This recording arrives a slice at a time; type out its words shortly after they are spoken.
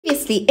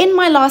Previously, in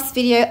my last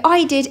video,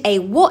 I did a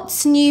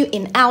what's new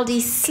in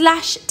Aldi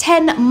 /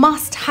 10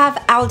 must-have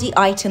Aldi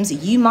items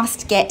you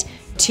must get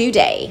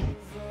today.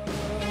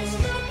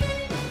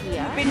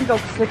 Bin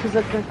dog slippers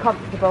are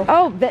comfortable.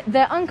 Oh,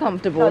 they're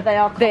uncomfortable. No, they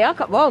are. They are.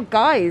 Well,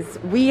 guys,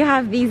 we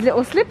have these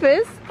little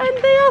slippers,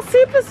 and they are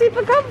super,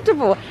 super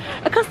comfortable.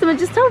 A customer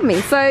just told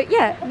me. So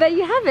yeah, there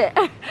you have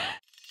it.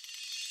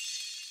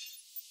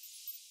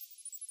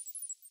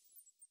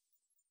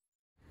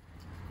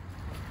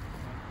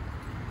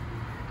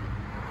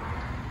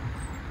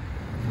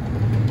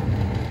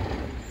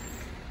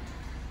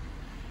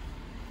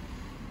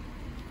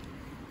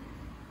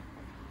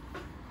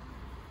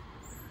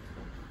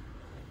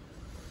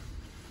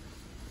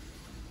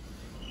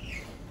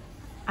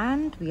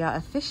 And we are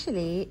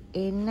officially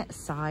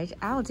inside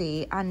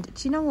Aldi. And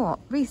do you know what?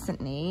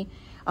 Recently,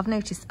 I've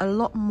noticed a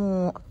lot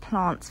more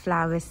plants,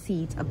 flowers,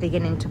 seeds are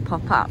beginning to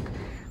pop up,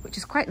 which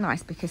is quite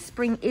nice because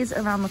spring is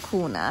around the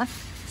corner.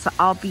 So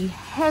I'll be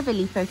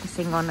heavily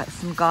focusing on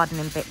some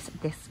gardening bits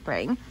this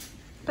spring.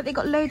 But they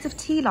got loads of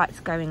tea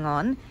lights going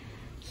on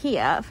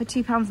here for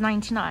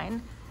 £2.99. I'll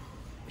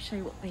show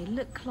you what they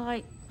look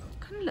like.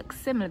 Kind of look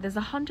similar. There's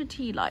 100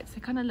 tea lights.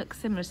 They kind of look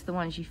similar to the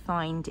ones you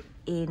find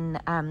in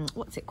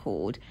what's it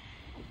called?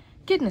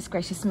 Goodness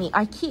gracious me,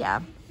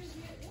 IKEA.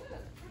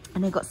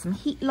 And they've got some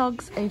heat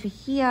logs over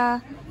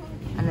here,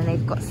 and then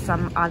they've got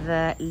some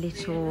other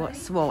little,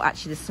 well,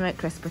 actually the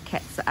smokeless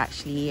briquettes are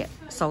actually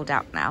sold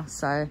out now,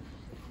 so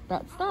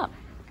that's that.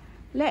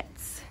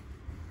 Let's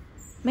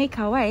make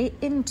our way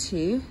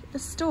into the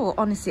store.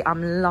 Honestly,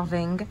 I'm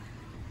loving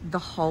the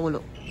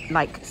whole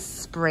like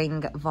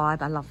spring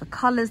vibe. I love the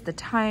colours, the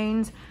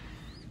tones.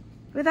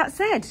 With that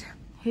said,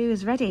 who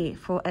is ready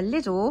for a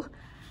Lidl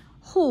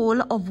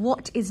haul of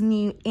what is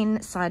new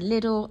inside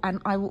Lidl?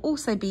 And I will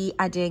also be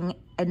adding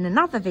in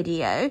another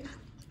video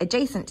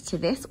adjacent to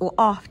this or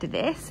after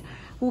this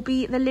will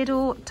be the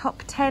Lidl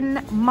top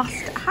 10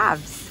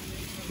 must-haves.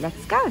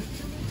 Let's go.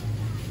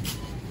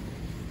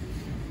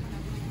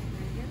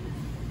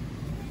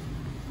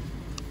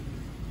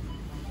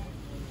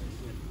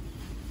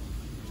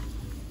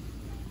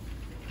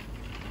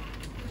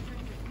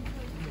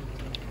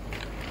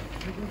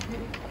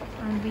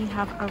 And we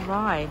have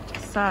arrived.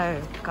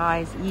 So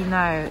guys, you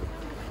know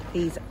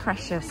these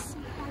precious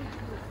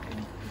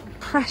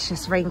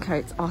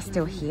raincoats are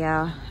still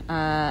here.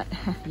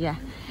 Yeah,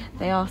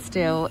 they are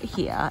still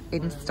here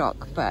in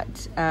stock,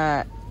 but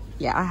yeah,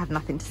 I have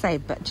nothing to say.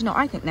 But do you know,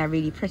 I think they're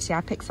really pretty. I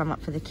picked some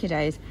up for the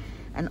kiddos,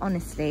 and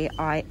honestly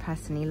I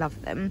personally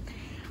love them.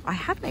 I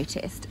have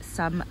noticed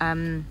some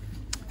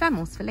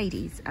thermals for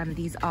ladies, and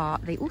these are,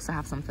 they also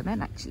have some for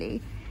men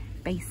actually,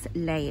 base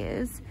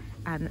layers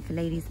for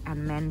ladies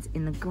and men's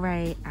in the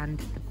grey and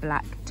the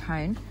black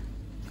tone.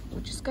 We'll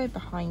just go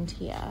behind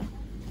here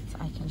so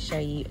I can show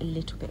you a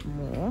little bit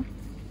more.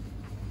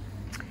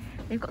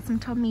 They've got some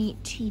Tommy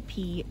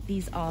TP.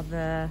 These are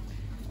the,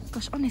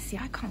 gosh, honestly,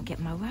 I can't get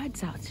my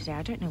words out today.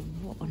 I don't know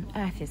what on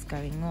earth is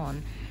going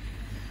on.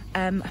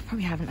 I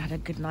probably haven't had a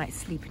good night's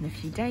sleep in a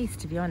few days,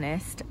 to be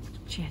honest.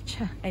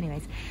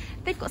 Anyways,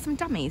 they've got some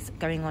dummies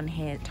going on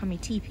here, Tommy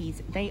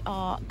TPs. They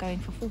are going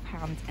for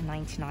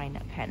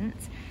 £4.99.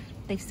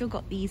 They've still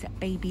got these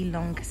baby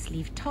long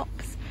sleeve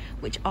tops,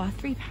 which are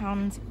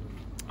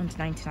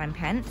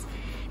 £3.99.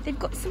 They've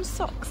got some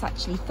socks,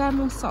 actually,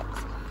 thermal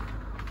socks.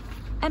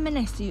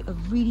 M&S do a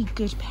really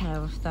good pair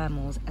of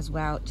thermals as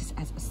well, just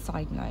as a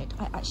side note.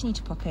 I actually need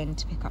to pop in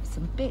to pick up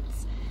some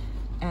bits.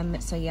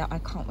 So yeah, I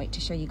can't wait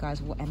to show you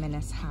guys what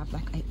M&S have.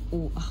 Like,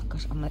 oh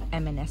gosh, I'm an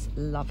M&S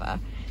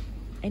lover.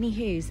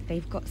 Anywho's,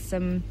 they've got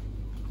some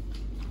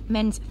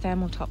men's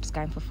thermal tops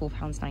going for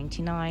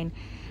 £4.99.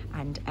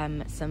 and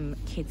some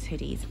kids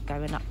hoodies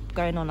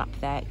going on up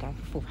there, going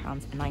for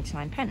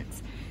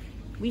 £4.99.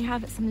 We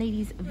have some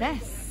ladies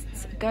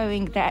vests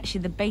going, they're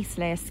actually the base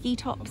layer ski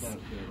tops.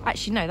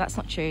 Actually no, that's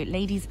not true.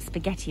 Ladies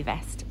spaghetti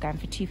vest going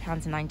for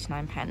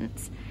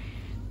 £2.99.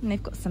 And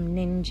they've got some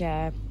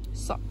ninja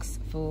socks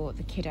for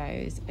the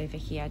kiddos over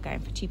here going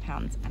for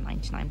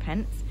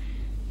 £2.99.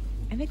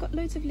 And they've got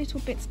loads of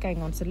little bits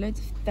going on, so loads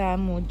of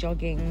thermal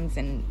joggings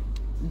and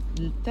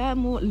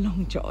thermal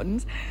long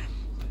johns.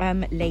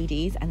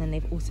 Ladies, and then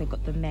they've also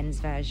got the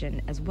men's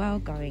version as well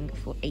going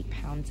for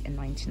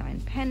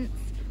 £8.99.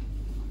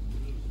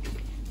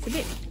 It's a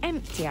bit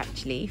empty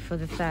actually for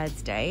the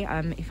Thursday,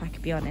 if I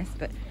could be honest,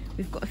 but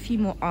we've got a few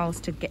more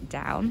aisles to get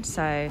down,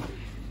 so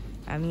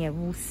yeah,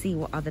 we'll see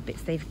what other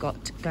bits they've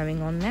got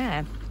going on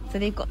there. So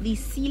they've got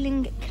these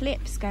ceiling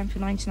clips going for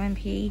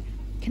 99p.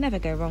 Can never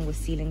go wrong with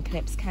ceiling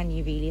clips, can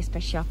you really,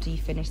 especially after you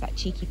finish that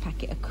cheeky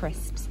packet of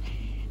crisps.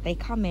 They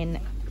come in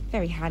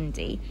very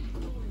handy.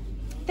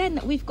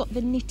 Then we've got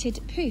the knitted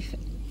poof.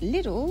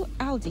 Lidl,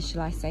 Aldi shall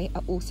I say,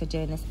 are also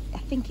doing this. I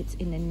think it's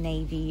in a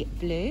navy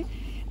blue.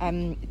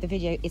 The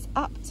video is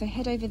up, so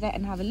head over there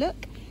and have a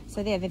look.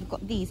 So there, they've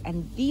got these,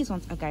 and these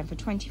ones are going for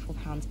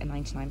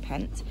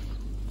 £24.99.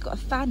 Got a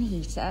fan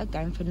heater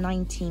going for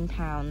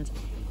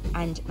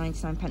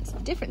 £19.99.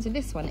 The difference with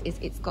this one is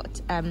it's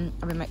got a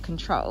remote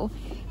control,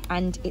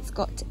 and it's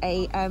got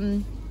a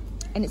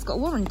and it's got a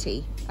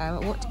warranty.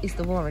 What is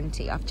the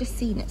warranty? I've just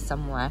seen it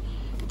somewhere.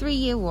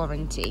 3-year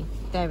warranty.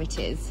 There it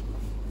is.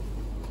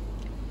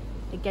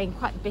 Again,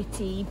 quite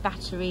bitty,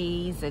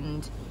 batteries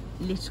and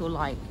little,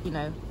 like, you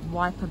know,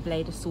 wiper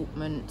blade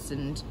assortments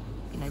and,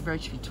 you know,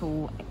 rotary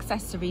tool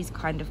accessories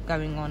kind of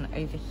going on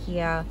over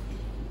here.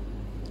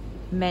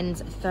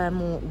 Men's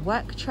thermal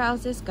work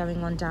trousers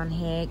going on down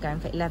here, going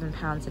for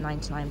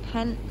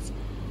 £11.99.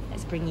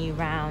 Let's bring you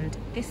round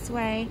this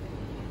way.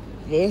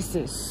 This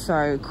is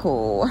so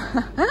cool.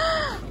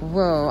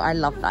 Whoa, I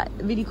love that.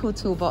 Really cool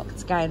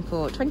toolbox going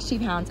for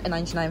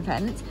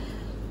 £22.99.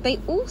 They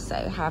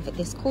also have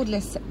this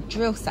cordless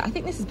drill set. I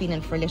think this has been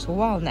in for a little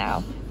while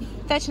now.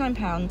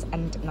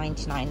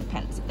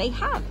 £39.99. They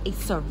have a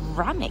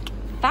ceramic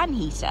fan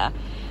heater.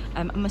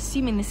 I'm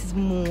assuming this is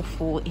more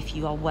for if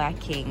you are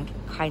working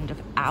kind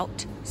of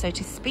out, so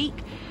to speak.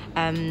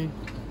 I'm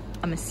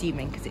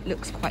assuming, because it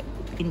looks quite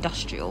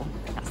industrial.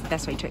 That's the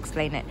best way to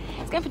explain it.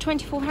 It's going for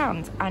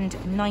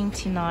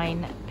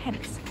 £24.99.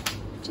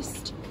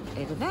 Just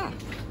over there.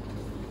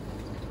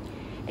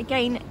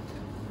 Again,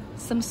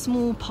 some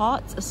small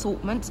parts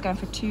assortments going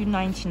for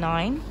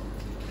 £2.99,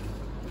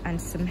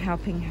 and some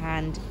helping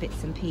hand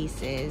bits and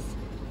pieces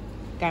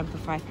going for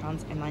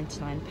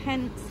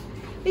 £5.99.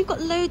 We've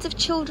got loads of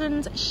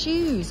children's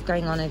shoes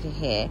going on over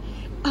here.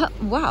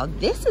 Wow,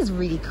 this is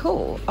really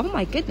cool. Oh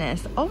my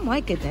goodness, oh my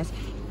goodness.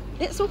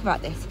 Let's talk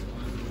about this.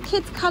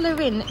 Kids colour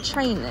in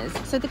trainers,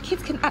 so the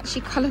kids can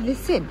actually colour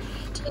this in.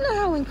 Do you know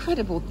how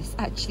incredible this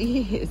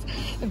actually is?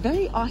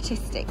 Very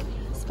artistic,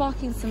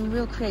 sparking some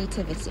real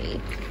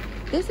creativity.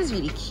 This is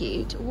really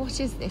cute. What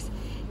is this?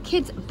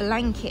 Kids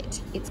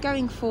blanket. It's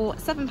going for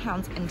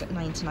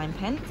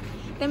 £7.99.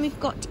 Then we've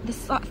got the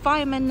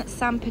fireman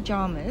Sam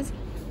pajamas.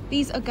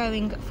 These are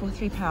going for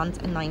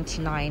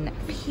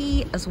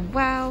 £3.99 as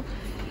well.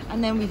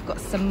 And then we've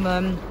got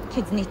some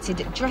kids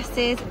knitted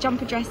dresses,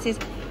 jumper dresses,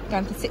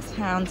 going for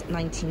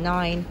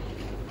 £6.99.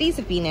 These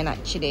have been in,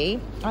 actually.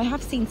 I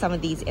have seen some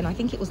of these in, I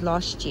think it was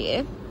last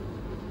year.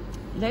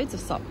 Loads of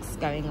socks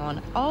going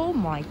on. Oh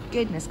my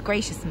goodness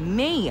gracious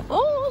me.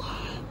 Oh,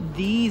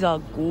 these are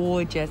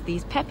gorgeous.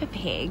 These Peppa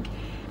Pig,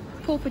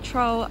 Paw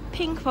Patrol,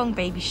 Ping Pong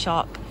Baby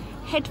Shark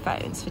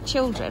headphones for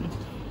children.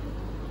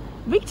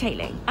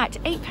 Retailing at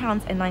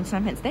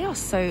 £8.99. They are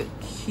so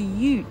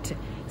cute,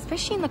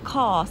 especially in the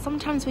car.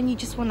 Sometimes when you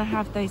just want to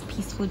have those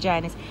peaceful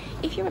journeys.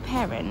 If you're a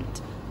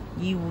parent,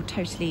 you will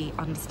totally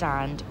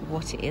understand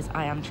what it is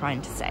I am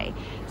trying to say.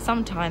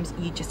 Sometimes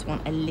you just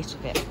want a little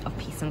bit of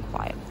peace and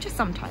quiet. Just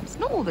sometimes.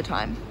 Not all the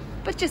time,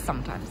 but just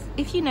sometimes.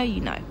 If you know,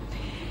 you know.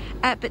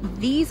 But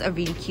these are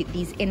really cute,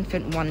 these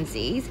infant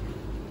onesies.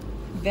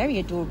 Very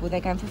adorable. They're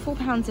going for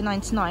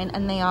 £4.99,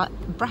 and they are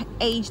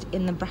aged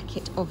in the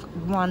bracket of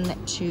 1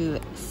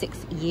 to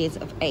 6 years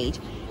of age.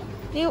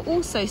 They are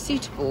also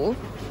suitable.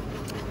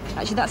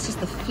 Actually, that's just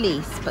the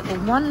fleece, but the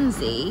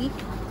onesie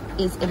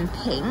is in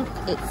pink.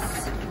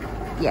 It's,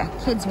 yeah,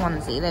 kids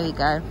onesie. There we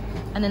go.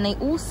 And then they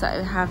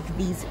also have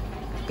these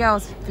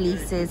girls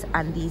fleeces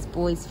and these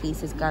boys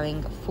fleeces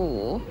going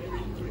for,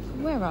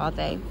 where are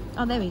they?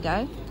 Oh, there we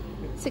go.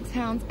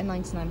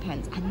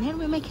 £6.99. And then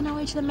we're making our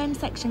way to the men's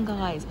section,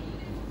 guys.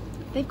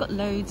 They've got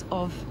loads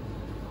of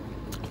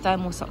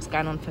thermal socks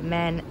going on for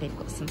men. They've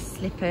got some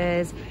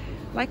slippers.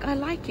 Like, I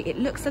like it. It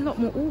looks a lot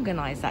more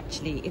organized,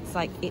 actually. It's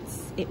like, it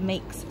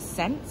makes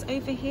sense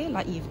over here.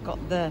 Like, you've got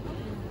the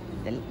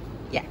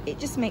yeah, it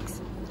just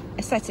makes,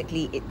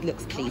 aesthetically, it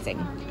looks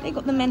pleasing. They've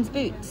got the men's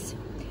boots.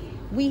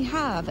 We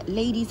have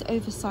ladies'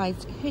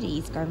 oversized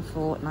hoodies going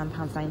for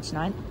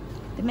 £9.99.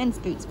 The men's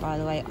boots, by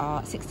the way,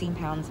 are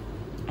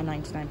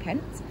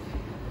 £16.99.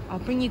 I'll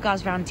bring you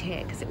guys around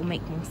here because it will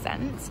make more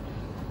sense.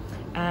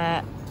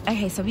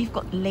 Okay, so we've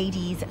got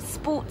ladies'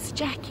 sports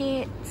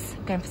jackets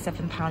going for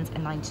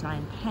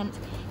 £7.99.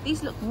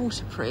 These look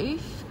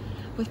waterproof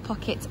with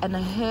pockets and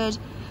a hood.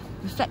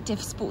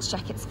 Reflective sports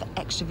jackets for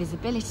extra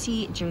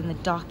visibility during the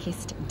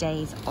darkest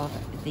days of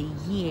the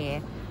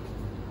year.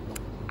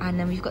 And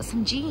then we've got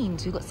some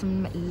jeans. We've got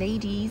some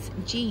ladies'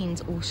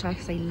 jeans, or should I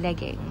say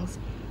leggings?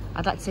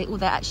 I'd like to say, oh,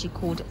 they're actually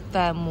called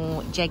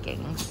thermal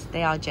jeggings.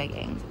 They are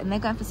jeggings. And they're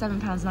going for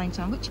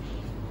 £7.99, which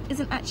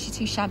isn't actually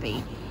too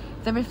shabby.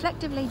 The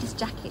reflective ladies'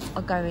 jackets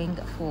are going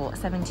for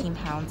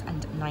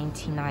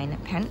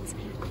 £17.99.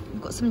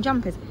 We've got some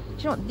jumpers. Do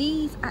you know what?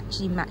 These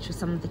actually match with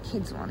some of the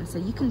kids' ones. So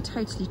you can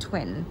totally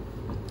twin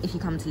if you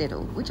come to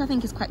Lidl, which I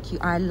think is quite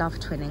cute. I love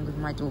twinning with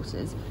my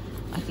daughters.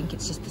 I think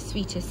it's just the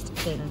sweetest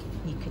thing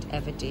you could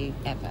ever do,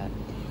 ever.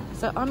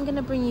 So I'm going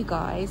to bring you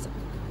guys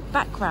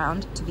back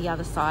round to the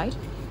other side,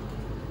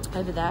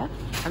 over there,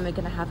 and we're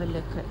going to have a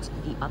look at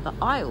the other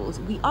aisles.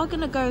 We are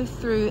going to go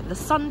through the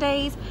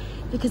Sundays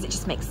because it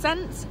just makes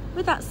sense.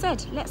 With that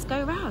said, let's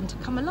go around.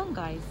 Come along,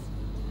 guys.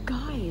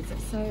 Guys,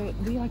 so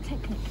we are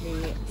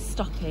technically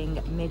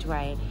stopping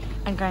midway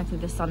and going through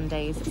the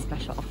Sundays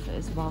special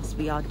offers whilst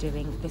we are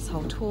doing this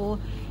whole tour.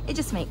 It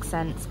just makes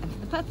sense, and for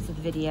the purpose of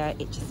the video,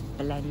 it just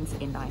blends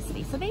in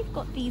nicely. So they've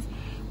got these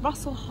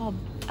Russell Hobbs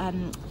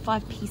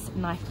 5-piece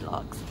knife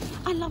blocks.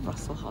 I love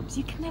Russell Hobbs.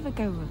 You can never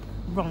go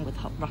wrong with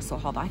Russell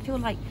Hobbs. I feel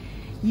like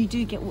you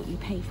do get what you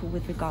pay for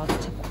with regards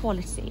to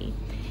quality.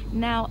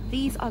 Now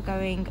these are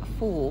going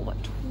for,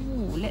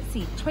 let's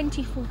see,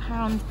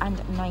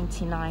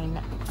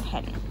 £24.99.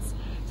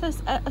 So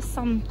it's a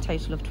sum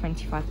total of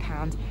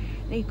 £25.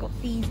 They've got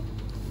these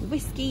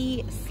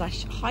whiskey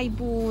 /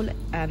 highball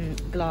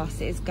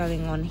glasses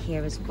going on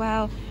here as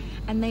well,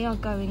 and they are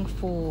going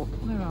for,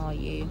 where are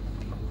you?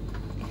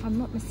 If I'm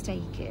not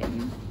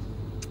mistaken,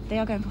 they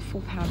are going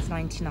for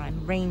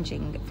 £4.99,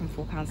 ranging from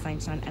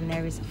 £4.99, and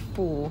there is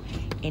 4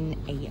 in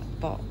a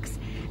box.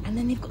 And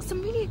then they've got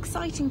some really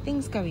exciting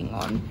things going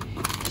on.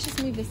 Let's just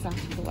move this out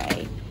of the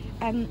way.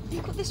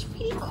 They've got this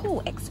really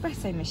cool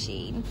espresso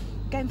machine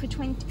going for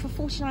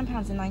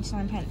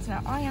 £49.99.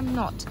 Now, I am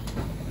not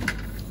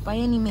by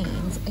any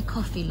means a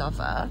coffee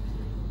lover,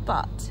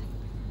 but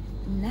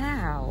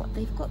now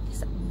they've got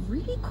this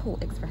really cool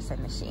espresso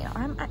machine.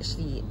 I've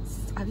literally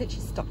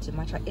stopped in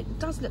my tray. It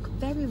does look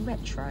very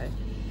retro.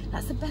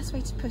 That's the best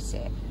way to put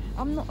it.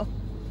 I'm not a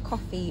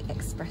coffee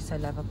espresso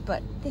lover,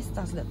 but this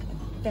does look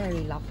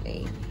very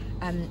lovely.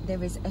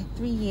 There is a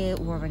 3-year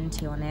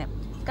warranty on it.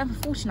 It's going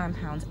for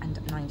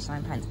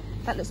 £49.99.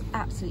 That looks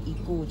absolutely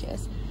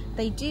gorgeous.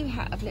 They do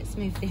have, let's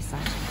move this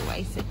out of the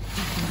way so you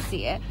can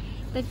see it.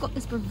 They've got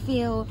this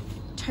reveal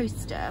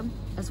toaster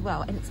as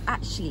well, and it's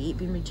actually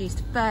been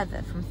reduced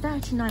further from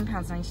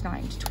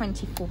 £39.99 to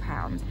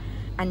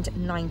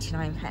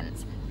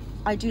 £24.99.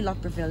 I do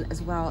love Breville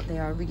as well. They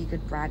are a really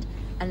good brand,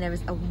 and there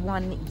is a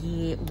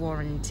 1-year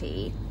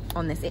warranty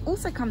on this. It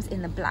also comes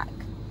in the black,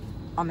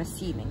 I'm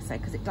assuming so,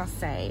 because it does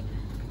say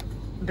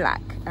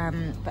black,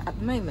 but at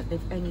the moment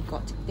they've only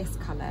got this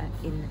color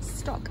in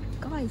stock.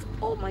 Guys,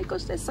 oh my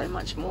gosh, there's so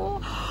much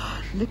more.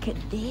 Look at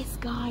this,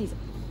 guys.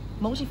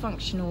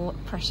 Multifunctional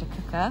pressure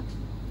cooker,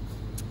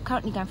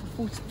 currently going for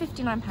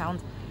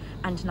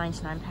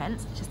 £59.99,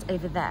 just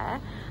over there,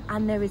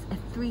 and there is a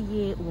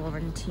 3-year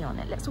warranty on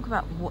it. Let's talk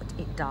about what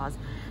it does.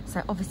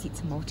 So obviously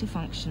it's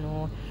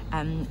multifunctional,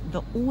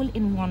 the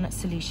all-in-one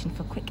solution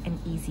for quick and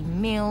easy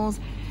meals.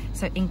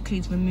 So it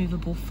includes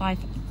removable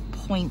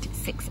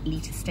 5.6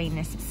 litre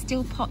stainless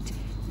steel pot.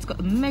 It's got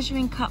a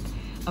measuring cup,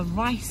 a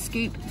rice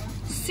scoop,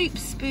 soup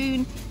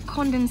spoon,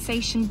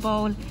 condensation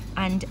bowl,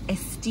 and a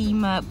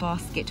steamer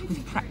basket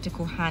with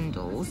practical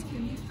handles.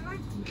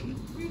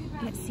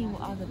 Let's see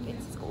what other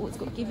bits it's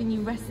got. Giving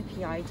you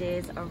recipe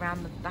ideas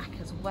around the back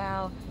as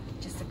well,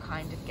 just to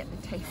kind of get the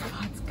taste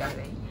buds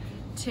going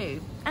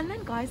too. And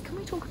then guys, can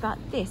we talk about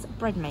this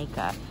bread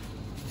maker?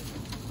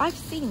 I've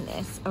seen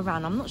this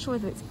around. I'm not sure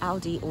whether it's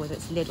Aldi or whether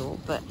it's Lidl,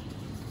 but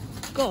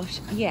gosh,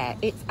 yeah,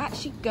 it's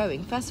actually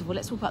going, first of all,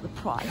 let's talk about the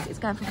price. It's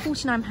going for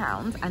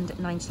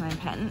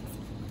 £49.99,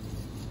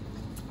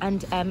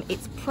 and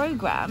it's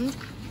programmed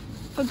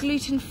for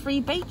gluten-free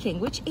baking,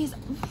 which is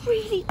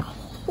really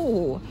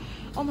cool.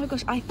 Oh my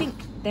gosh, I think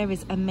there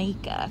is a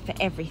maker for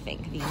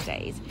everything these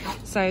days.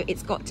 So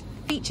it's got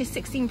features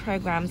 16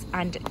 programs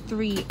and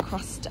 3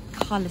 crust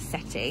color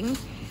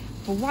settings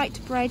for white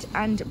bread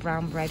and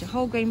brown bread,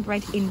 whole grain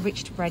bread,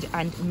 enriched bread,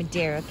 and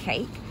Madeira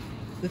cake,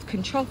 with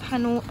control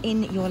panel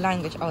in your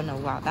language. Oh no,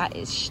 wow, that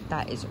is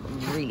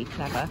really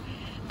clever.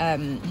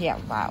 Yeah,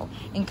 wow.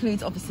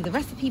 Includes obviously the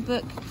recipe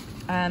book,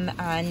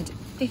 and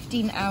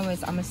 15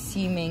 hours I'm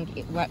assuming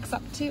it works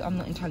up to. I'm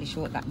not entirely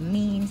sure what that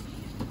means.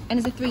 And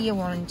there's a 3-year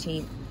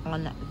warranty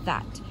on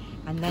that.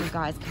 And then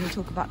guys, can we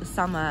talk about the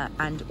summer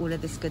and all of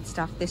this good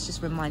stuff? This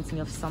just reminds me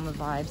of summer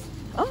vibes.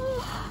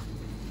 Oh,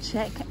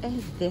 check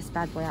this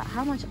bad boy out.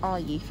 How much are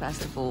you,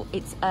 first of all?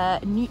 It's a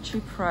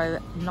NutriPro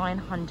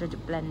 900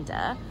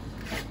 blender.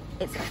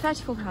 It's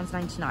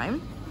 £34.99.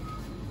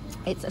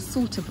 It's a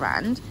Salter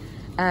brand,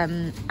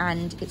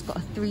 and it's got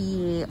a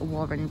 3-year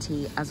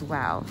warranty as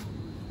well.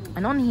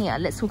 And on here,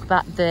 let's talk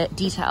about the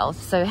details.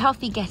 So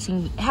healthy,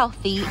 getting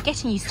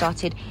you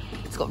started.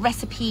 It's got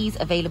recipes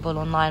available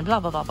online,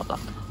 blah, blah, blah, blah, blah.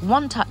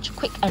 One touch,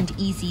 quick and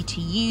easy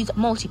to use,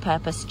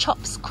 multi-purpose,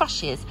 chops,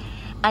 crushes,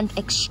 and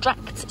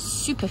extracts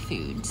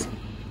superfoods.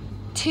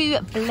 2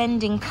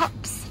 blending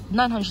cups,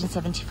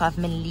 975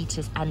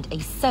 millilitres and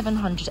a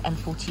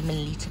 740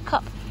 millilitre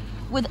cup,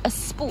 with a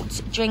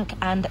sports drink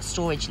and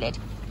storage lid.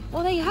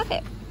 Well, there you have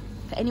it.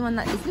 For anyone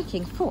that is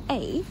looking for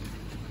a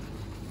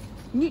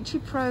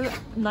NutriPro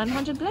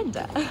 900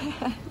 blender.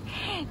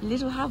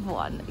 Lidl have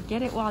one.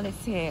 Get it while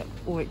it's here,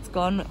 or it's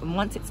gone. And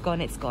once it's gone,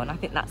 it's gone. I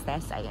think that's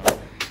their saying.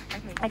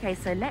 Okay,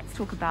 so let's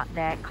talk about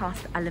their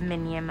cast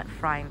aluminium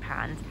frying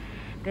pans.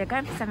 They're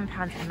going for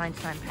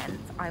 £7.99.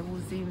 I will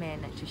zoom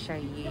in to show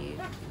you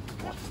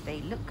what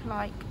they look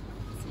like.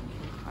 So you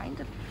can kind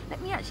of,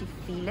 let me actually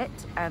feel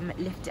it,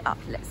 lift it up.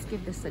 Let's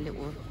give this a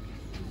little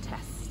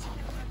test.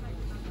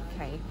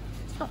 Okay,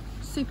 it's not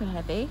super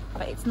heavy,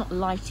 but it's not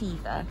light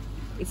either.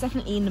 It's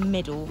definitely in the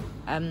middle,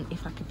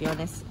 if I could be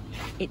honest.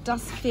 It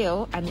does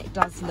feel and it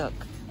does look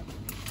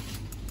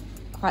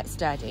quite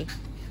sturdy.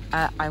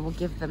 I will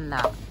give them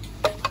that.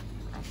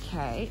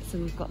 Okay, so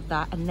we've got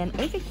that. And then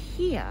over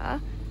here,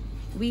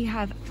 we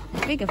have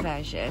a bigger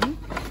version.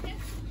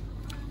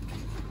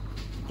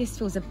 This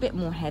feels a bit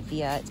more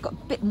heavier. It's got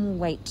a bit more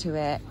weight to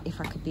it,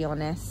 if I could be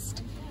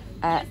honest.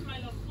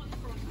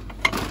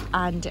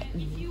 and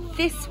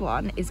this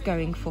one is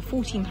going for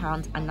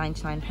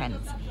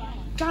 £14.99.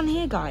 Down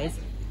here, guys,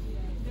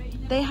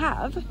 they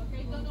have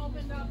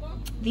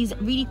these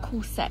really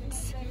cool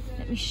sets.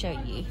 Let me show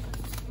you.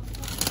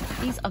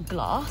 These are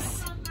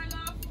glass.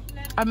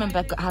 I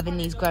remember having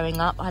these growing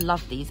up. I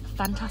love these.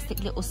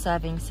 Fantastic little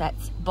serving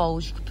sets,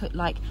 bowls. You could put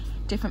like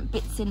different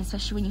bits in,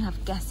 especially when you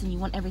have guests and you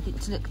want everything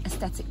to look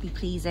aesthetically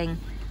pleasing.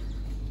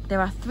 There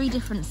are 3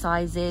 different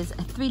sizes,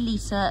 a 3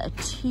 litre, a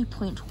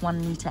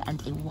 2.1 litre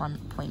and a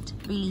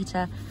 1.3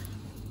 litre.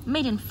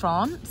 Made in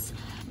France,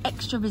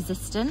 extra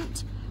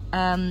resistant.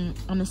 I'm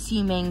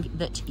assuming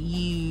that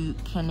you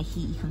can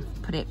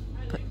put it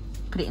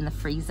in the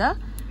freezer.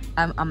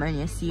 I'm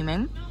only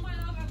assuming.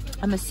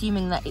 I'm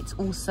assuming that it's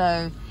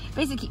also,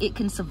 basically it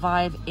can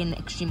survive in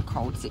extreme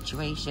cold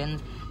situations,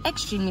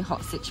 extremely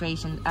hot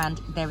situations, and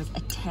there is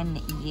a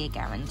 10-year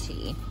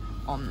guarantee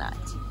on that.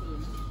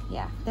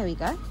 Yeah, there we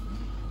go.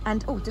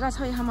 And oh, did I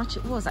tell you how much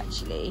it was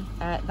actually?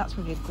 That's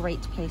probably a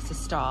great place to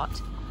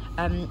start.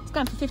 It's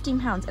going for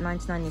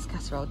 £15.99 these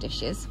casserole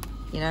dishes,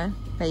 you know,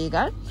 there you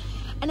go.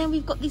 And then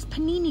we've got these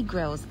panini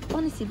grills.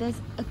 Honestly,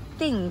 there's a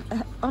thing,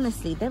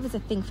 honestly, there is a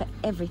thing for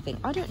everything.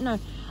 I don't know,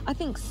 I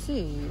think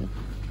soon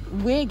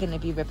we're gonna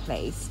be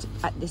replaced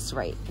at this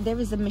rate. There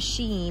is a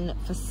machine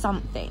for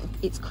something.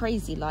 It's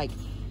crazy, like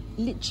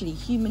literally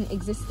human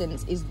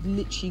existence is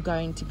literally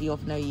going to be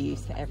of no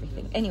use for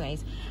everything.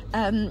 Anyways,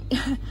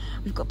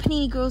 we've got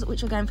panini grills,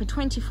 which are going for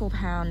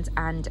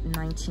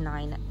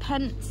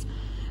 £24.99.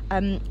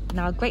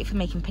 Now great for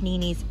making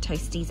paninis,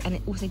 toasties, and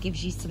it also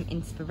gives you some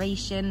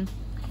inspiration.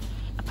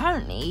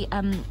 Apparently,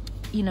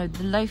 you know,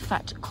 the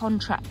low-fat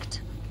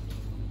contact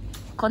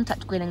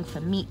grilling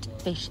for meat,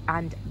 fish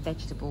and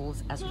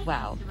vegetables as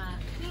well.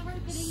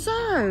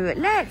 So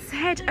let's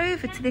head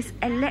over to this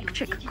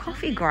electric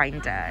coffee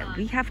grinder.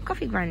 We have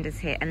coffee grinders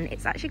here, and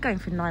it's actually going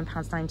for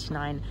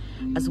 £9.99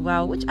 as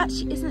well, which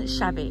actually isn't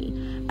shabby.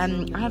 I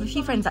have a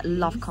few friends that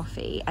love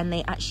coffee, and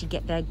they actually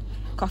get their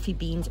coffee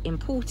beans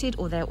imported,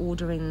 or they're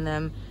ordering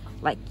them,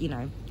 like, you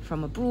know,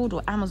 from abroad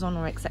or Amazon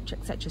or etc,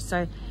 etc.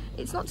 So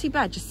it's not too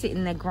bad just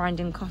sitting there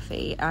grinding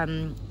coffee,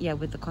 yeah,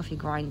 with the coffee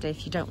grinder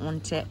if you don't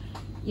want it,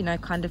 you know,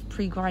 kind of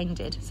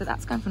pre-grinded. So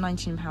that's going for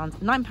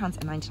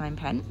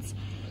 £9.99.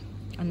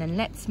 And then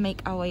let's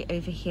make our way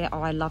over here.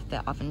 Oh, I love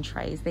their oven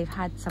trays. They've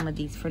had some of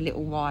these for a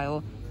little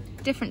while,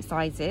 different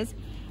sizes,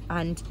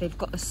 and they've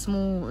got a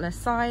smaller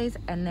size,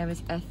 and there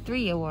is a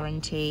 3-year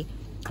warranty,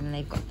 and then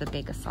they've got the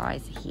bigger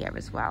size here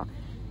as well.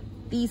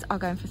 These are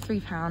going for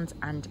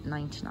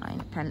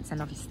 £3.99,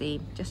 and obviously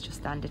just your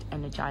standard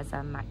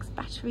Energizer Max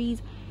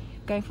batteries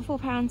going for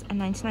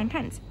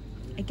 £4.99.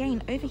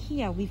 Again, over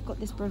here we've got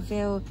this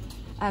Breville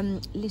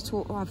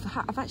little, oh,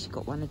 I've actually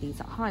got one of these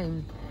at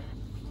home,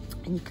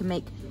 and you can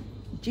make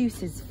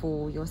juices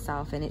for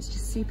yourself, and it's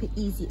just super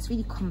easy. It's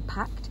really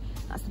compact.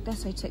 That's the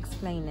best way to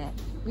explain it.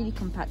 Really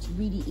compact,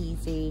 really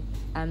easy,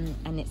 and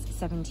it's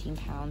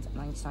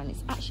 £17.99.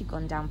 It's actually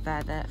gone down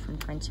further from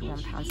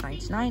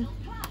 £21.99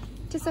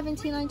 to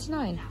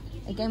 £17.99.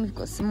 Again, we've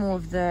got some more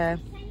of the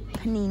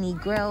panini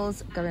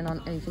grills going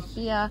on over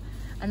here,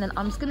 and then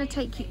I'm just going to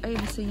take you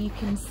over so you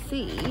can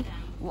see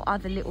what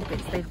other little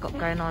bits they've got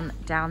going on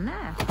down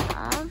there.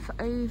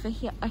 Over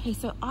here, okay,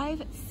 so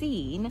I've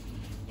seen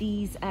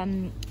these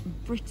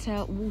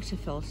Brita water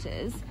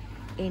filters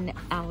in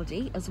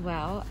Aldi as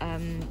well.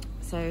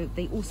 So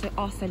they also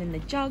are selling the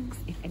jugs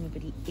if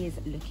anybody is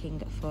looking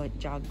for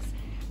jugs,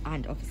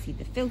 and obviously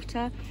the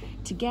filter.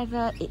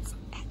 Together, it's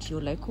at your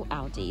local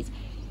Aldi's.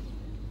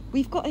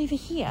 We've got over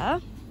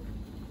here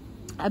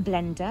a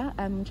blender.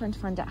 I'm trying to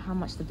find out how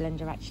much the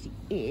blender actually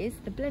is.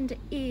 The blender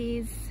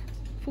is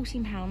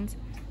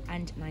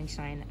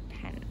 £14.99.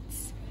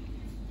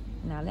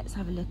 Now let's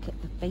have a look at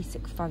the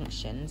basic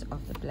functions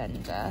of the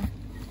blender.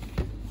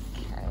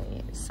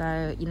 Okay,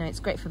 so you know, it's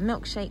great for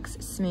milkshakes,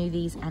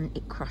 smoothies, and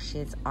it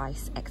crushes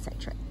ice,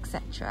 etc,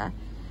 etc.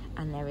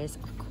 And there is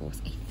of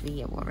course a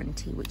 3-year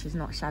warranty, which is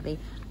not shabby.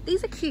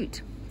 These are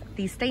cute.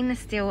 These stainless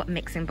steel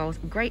mixing bowls,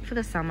 great for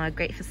the summer,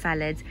 great for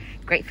salads,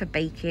 great for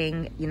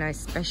baking, you know,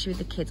 especially with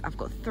the kids. I've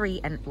got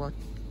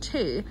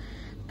 2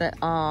 that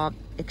are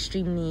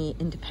extremely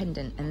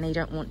independent and they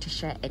don't want to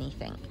share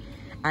anything.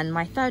 And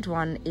my 3rd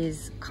one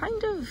is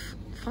kind of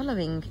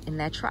following in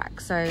their track.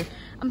 So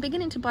I'm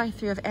beginning to buy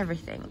 3 of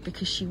everything,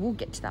 because she will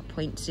get to that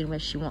point soon where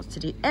she wants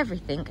to do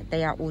everything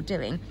they are all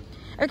doing.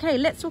 Okay,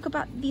 let's talk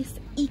about this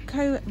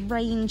Eco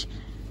Range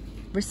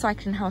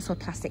recycling household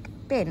plastic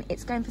bin.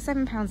 It's going for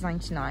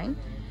 £7.99.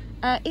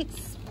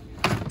 It's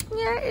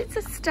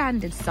a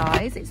standard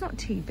size. It's not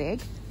too big.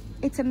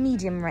 It's a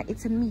medium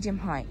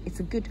height. It's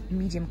a good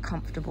medium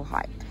comfortable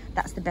height.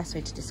 That's the best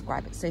way to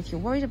describe it. So if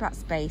you're worried about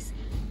space,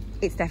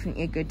 it's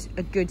definitely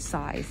a good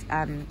size,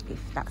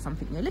 if that's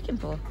something you're looking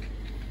for.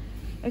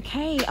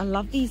 Okay, I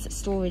love these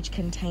storage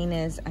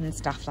containers and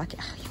stuff. Like,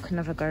 you can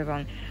never go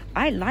wrong.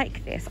 I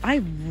like this. I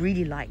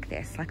really like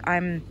this. Like,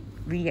 I'm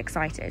really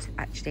excited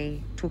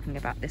actually talking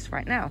about this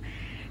right now.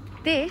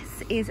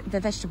 This is the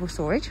vegetable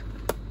storage.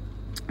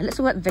 Let's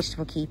talk about the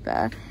vegetable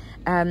keeper.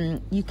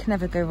 You can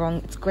never go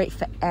wrong. It's great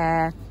for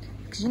air.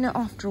 because you know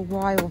after a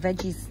while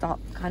veggies start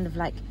kind of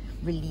like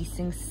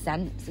releasing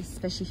scents,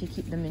 especially if you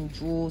keep them in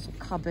drawers or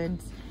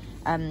cupboards.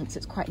 So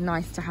it's quite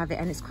nice to have it,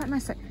 and it's quite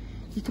nice that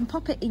you can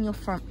pop it in your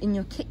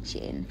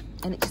kitchen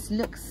and it just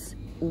looks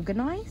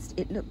organized.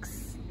 It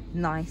looks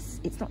nice.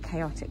 It's not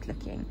chaotic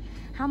looking.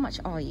 How much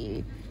are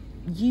you?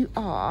 You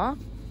are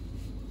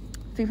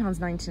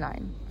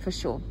 £3.99 for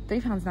sure.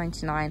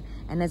 £3.99,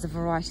 and there's a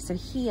variety. So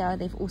here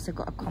they've also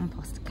got a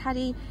compost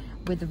caddy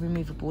with a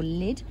removable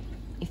lid,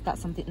 if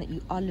that's something that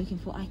you are looking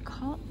for. I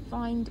can't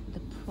find the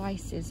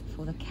prices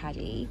for the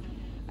caddy,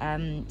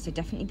 so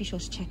definitely be sure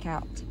to check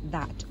out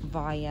that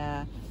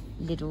via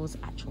Lidl's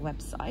actual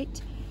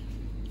website.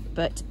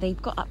 But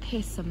they've got up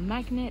here some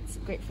magnets,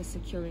 great for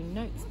securing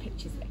notes,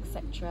 pictures,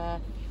 etc.,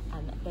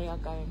 and they are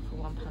going for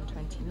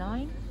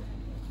 £1.29.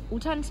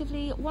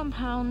 Alternatively,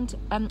 £1,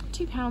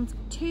 £2,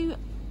 2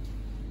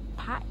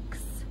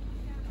 packs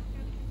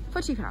for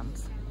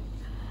 £2.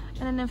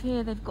 And then over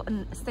here they've got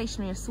a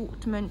stationery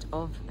assortment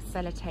of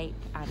sellotape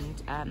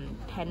and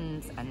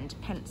pens and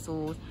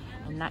pencils,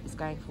 and that is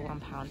going for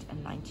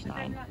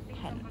 £1.99.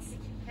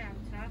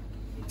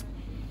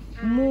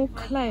 More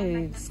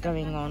clothes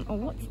going on. Oh,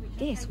 what's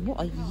this? What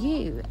are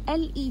you?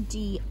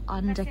 LED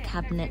under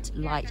cabinet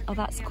light. Oh,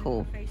 that's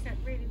cool.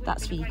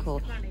 That's really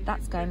cool.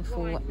 That's going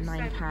for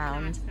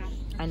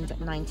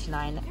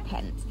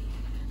 £9.99.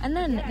 And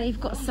then they've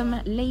got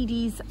some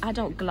ladies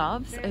adult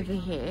gloves over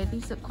here.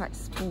 These look quite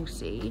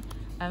sporty.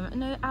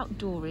 No,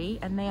 outdoory,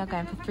 and they are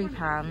going for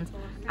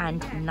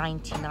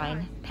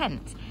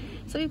 £3.99.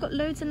 So we've got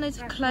loads and loads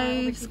of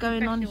clothes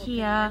going on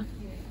here,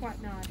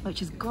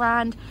 which is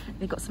grand.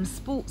 They've got some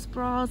sports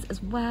bras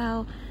as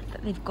well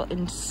that they've got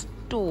in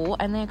store,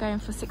 and they're going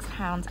for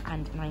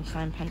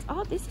 £6.99.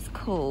 Oh, this is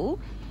cool.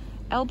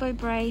 Elbow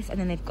brace, and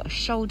then they've got a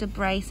shoulder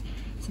brace.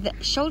 So the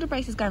shoulder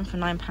brace is going for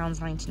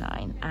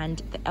 £9.99,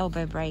 and the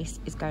elbow brace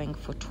is going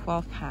for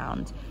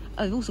 £12.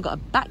 Oh, they've also got a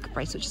back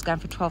brace, which is going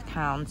for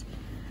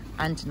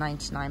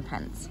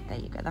 £12.99. There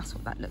you go. That's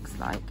what that looks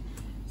like.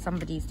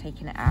 Somebody's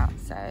taken it out,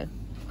 so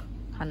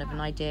kind of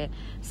an idea.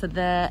 So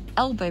the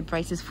elbow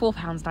brace is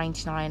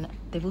 £4.99.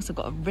 They've also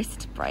got a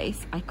wrist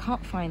brace. I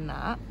can't find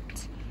that,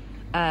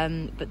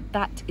 but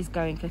that is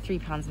going for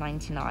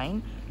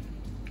 £3.99.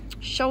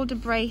 Shoulder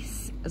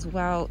brace as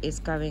well is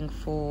going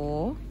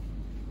for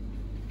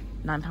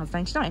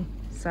 £9.99.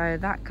 So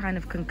that kind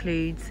of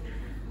concludes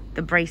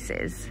the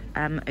braces.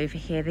 Over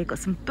here they've got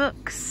some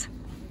books,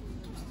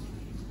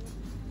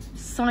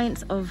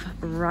 Science of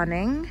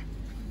Running,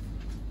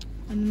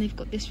 and then they've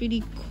got this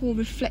really cool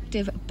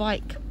reflective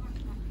bike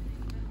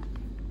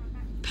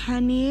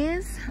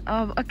panniers.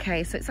 Oh,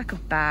 okay, so it's like a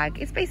bag.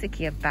 It's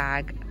basically a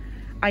bag,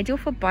 ideal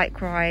for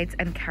bike rides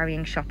and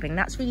carrying shopping.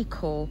 That's really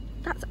cool.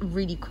 That's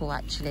really cool,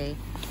 actually.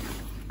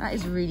 That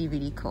is really,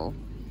 really cool.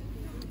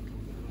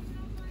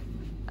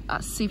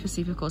 That's super,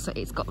 super cool. So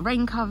it's got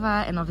rain cover,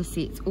 and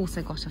obviously it's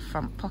also got a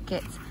front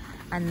pocket,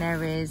 and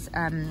there is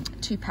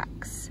 2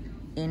 packs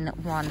in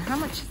one. How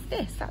much is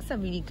this? That's a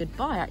really good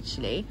buy,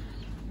 actually.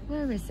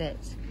 Where is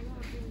it?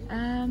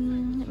 Let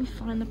me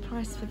find the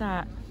price for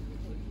that.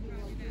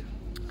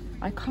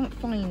 I can't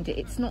find it.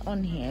 It's not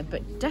on here,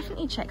 but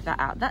definitely check that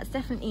out. That's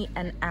definitely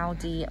an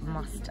Aldi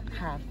must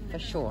have for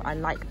sure. I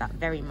like that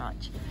very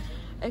much.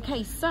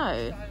 Okay,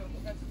 so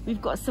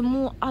we've got some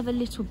more other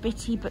little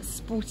bitty but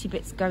sporty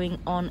bits going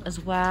on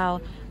as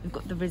well. We've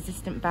got the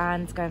resistant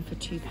bands going for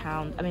 £2.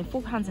 I mean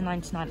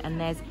 £4.99,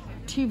 and there's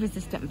 2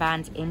 resistant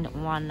bands in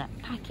one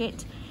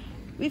packet.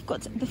 We've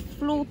got the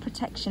floor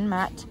protection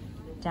mat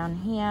down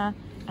here,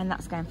 and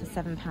that's going for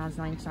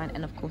 £7.99,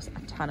 and of course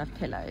a ton of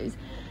pillows.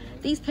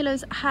 These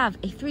pillows have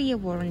a 3-year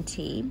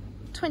warranty,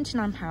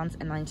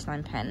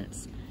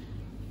 £29.99,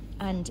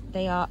 and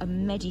they are a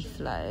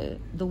Mediflow,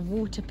 the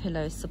water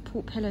pillows,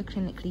 support pillow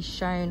clinically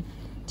shown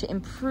to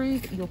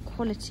improve your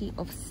quality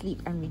of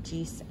sleep and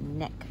reduce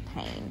neck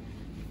pain.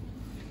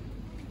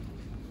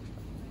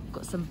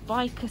 Got some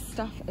biker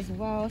stuff as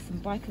well,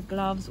 some biker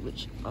gloves,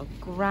 which are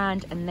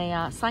grand, and they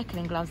are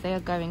cycling gloves. They are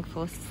going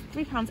for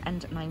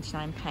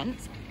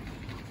 £3.99.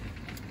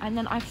 And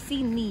then I've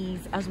seen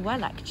these as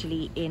well,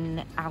 actually,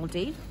 in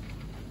Aldi,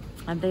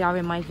 and they are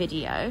in my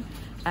video.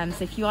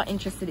 So if you are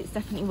interested, it's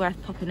definitely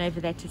worth popping over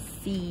there to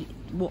see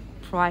what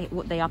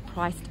they are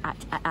priced at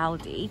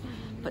Aldi.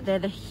 But they're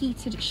the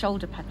heated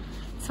shoulder pad.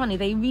 It's funny,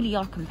 they really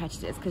are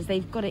competitors because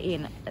they've got it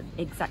in at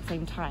the exact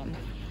same time.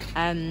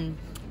 And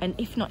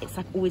if not, it's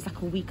like always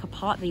like a week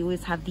apart. They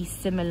always have these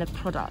similar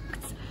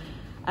products.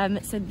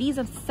 So these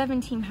are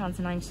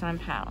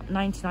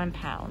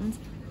 £17.99.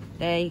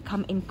 They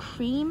come in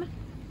cream,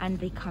 and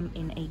they come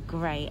in a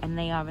grey, and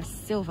they are a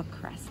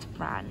Silvercrest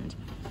brand.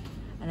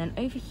 And then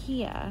over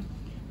here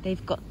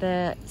they've got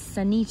the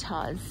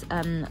Sanitas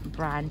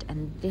brand,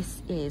 and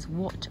this is,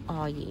 what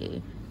are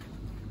you?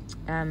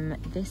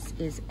 This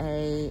is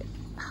a,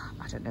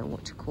 I don't know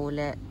what to call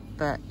it,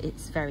 but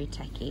it's very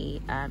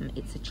techy.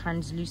 It's a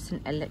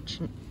translucent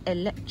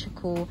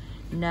electrical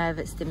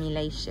nerve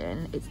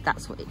stimulation.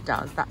 That's what it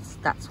does.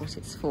 That's what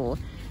it's for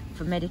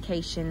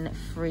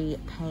medication-free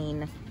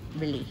pain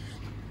relief.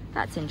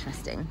 That's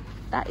interesting.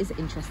 that is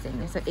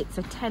interesting. So it's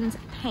a 10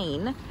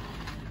 pain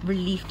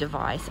relief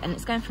device, and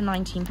it's going for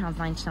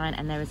 £19.99,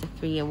 and there is a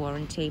 3-year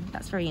warranty.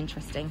 That's very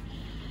interesting.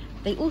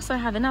 They also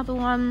have another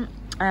one,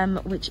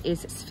 which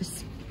is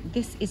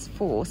this is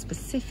for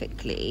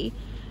specifically,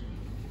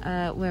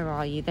 where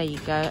are you? There you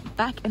go.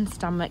 Back and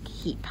stomach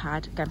heat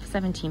pad, going for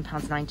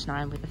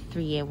 £17.99 with a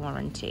 3-year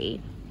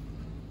warranty.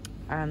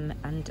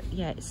 And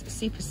yeah, it's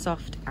super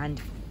soft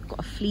and got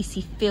a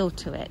fleecy feel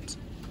to it.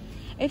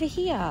 Over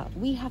here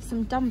we have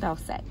some dumbbell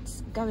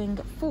sets going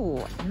for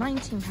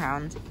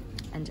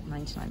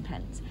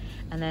 £19.99.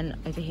 And then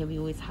over here we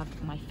always have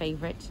my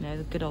favorite, you know,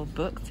 the good old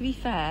books. To be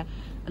fair,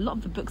 a lot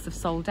of the books have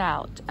sold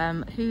out.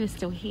 Who is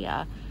still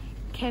here?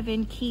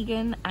 Kevin,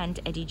 Keegan and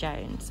Eddie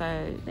Jones.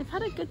 So they've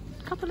had a good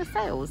couple of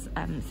sales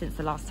since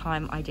the last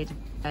time I did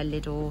a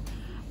Middle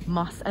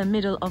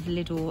of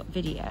Lidl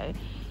video.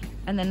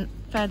 And then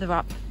further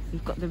up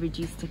we've got the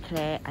reduced to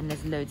clear, and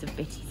there's loads of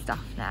bitty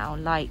stuff now,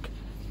 like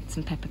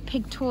some Peppa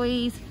Pig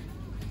toys.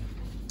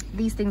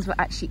 These things were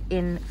actually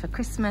in for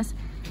Christmas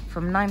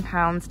from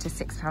 £9 to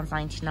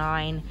 £6.99,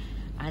 and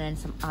then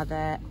some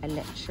other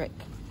electronic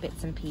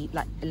bits and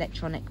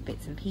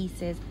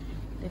pieces.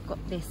 They've got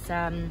this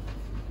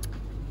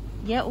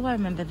yeah, oh, I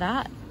remember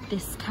that,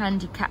 this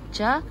candy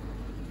catcher.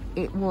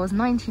 It was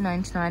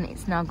 £19.99,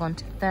 it's now gone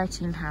to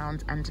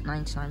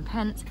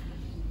 £13.99.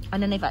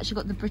 And then they've actually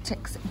got the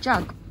Britex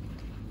jug.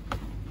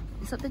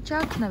 Is that the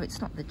jug? No, it's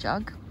not the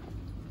jug.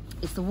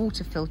 It's the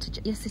water filter.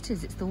 Yes, it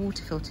is. It's the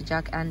water filter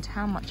jug. And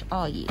how much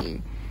are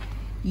you?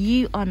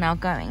 You are now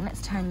going,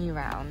 let's turn you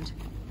around.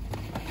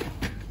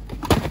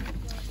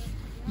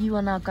 You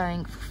are now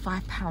going for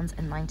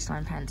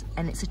 £5.99,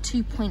 and it's a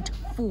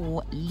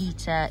 2.4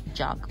 litre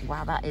jug.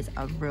 Wow, that is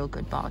a real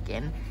good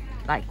bargain.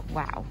 Like,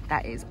 wow,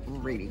 that is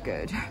really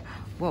good.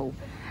 Whoa.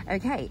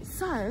 Okay,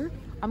 so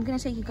I'm going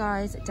to take you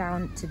guys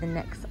down to the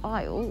next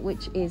aisle,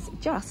 which is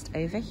just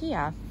over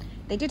here.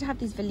 They did have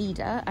these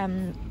Veleda.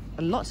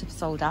 A lot have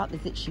sold out.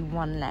 There's literally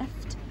one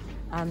left.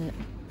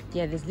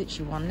 Yeah, there's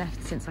literally one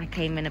left since I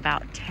came in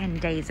about 10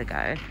 days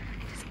ago,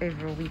 just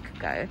over a week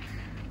ago.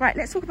 Right,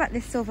 let's talk about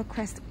this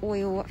Silvercrest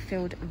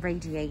oil-filled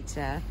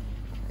radiator.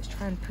 Let's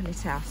try and pull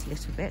it out a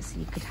little bit so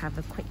you could have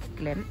a quick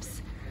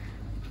glimpse.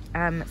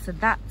 So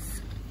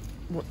that's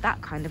what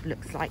that kind of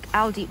looks like.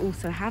 Aldi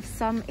also have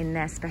some in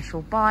their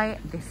special buy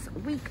this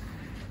week.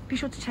 Be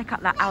sure to check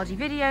out that Aldi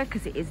video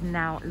because it is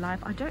now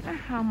live. I don't know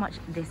how much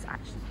this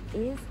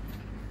actually is,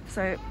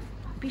 so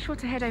be sure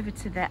to head over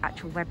to their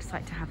actual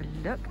website to have a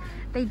look.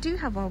 They do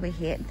have, while we're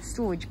here, the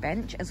storage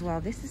bench as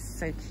well. This is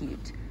so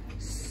cute,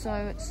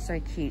 so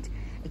cute.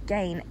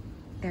 Again,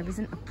 there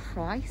isn't a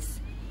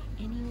price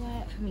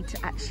anywhere for me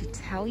to actually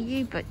tell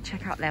you, but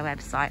check out their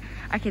website.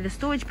 Okay, the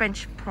storage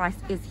bench price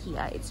is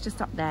here. It's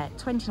just up there,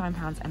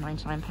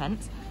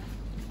 £29.99.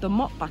 The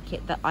mop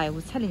bucket that I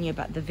was telling you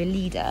about, the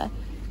Veleda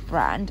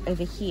brand,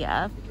 over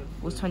here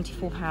was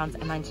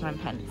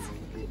 £24.99.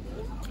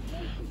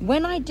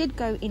 When I did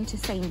go into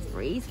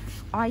Sainsbury's,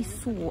 I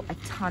saw a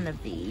ton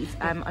of these.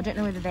 I don't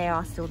know whether they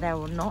are still there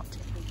or not,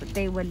 but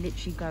they were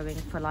literally going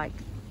for like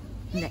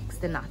next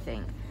to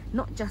nothing.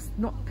 Not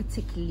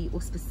particularly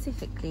or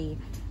specifically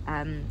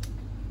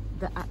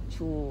the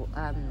actual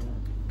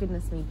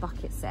goodness me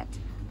bucket set,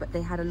 but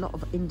they had a lot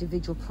of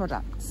individual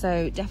products.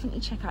 So definitely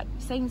check out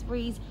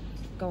Sainsbury's,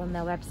 go on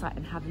their website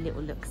and have a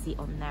little look-see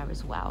on there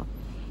as well.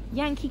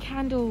 Yankee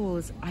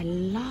candles, I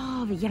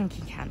love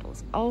Yankee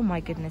candles. Oh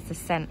my goodness, the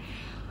scent.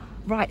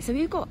 Right, so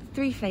we've got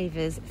 3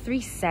 flavors,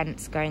 3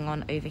 scents going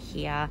on over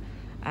here,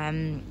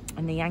 and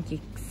the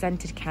Yankee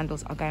scented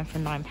candles are going for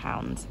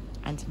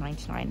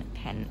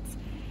 £9.99.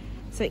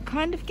 So it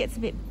kind of gets a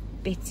bit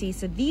bitty.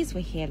 So these were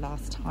here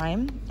last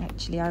time.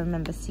 Actually, I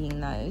remember seeing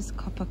those.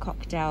 Copper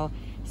cocktail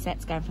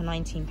sets going for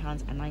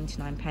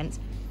 £19.99.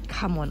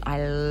 Come on,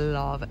 I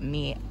love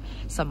me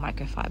some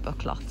microfiber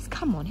cloths.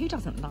 Come on, who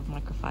doesn't love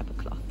microfiber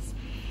cloths?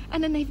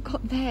 And then they've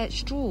got their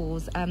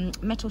straws,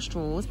 metal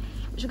straws,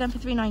 which are going for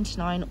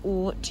 £3.99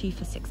 or 2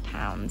 for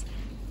 £6.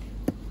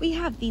 We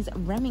have these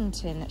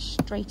Remington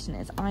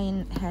straighteners,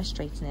 iron hair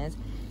straighteners,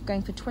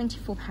 going for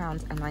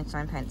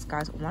 £24.99.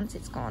 Guys, once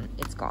it's gone,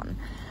 it's gone.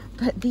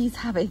 But these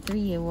have a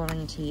 3-year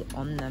warranty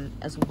on them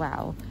as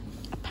well.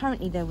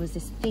 Apparently there was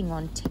this thing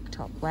on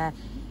TikTok where,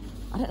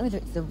 I don't know whether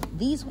it's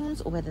these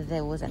ones or whether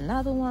there was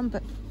another one,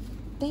 but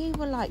they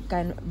were like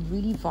going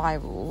really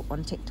viral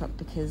on TikTok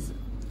because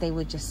they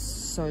were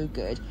just so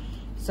good.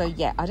 So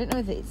yeah, I don't know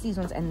whether it's these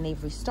ones and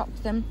they've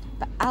restocked them,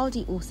 but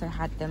Aldi also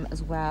had them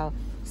as well.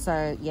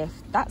 So yeah,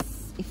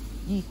 if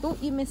you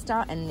thought you missed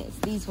out and it's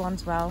these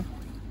ones, well,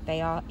 they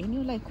are in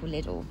your local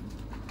Lidl.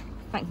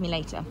 Thank me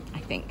later,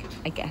 I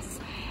guess.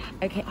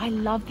 Okay, I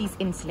love these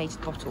insulated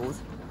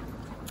bottles,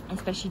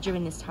 especially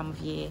during this time of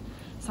year.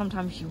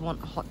 Sometimes you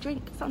want a hot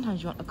drink,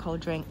 sometimes you want a cold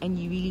drink, and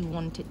you really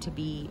want it to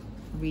be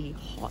really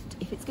hot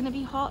if it's going to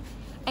be hot,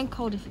 and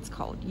cold if it's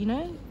cold. You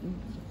know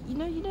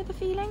the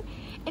feeling.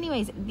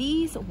 Anyways,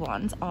 these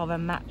ones are a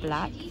matte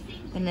black.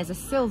 Then there's a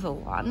silver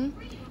one,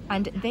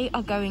 and they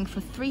are going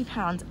for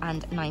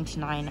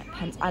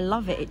 £3.99. I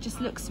love it. It just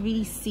looks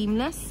really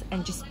seamless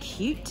and just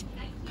cute,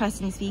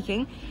 personally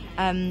speaking.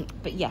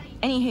 But yeah,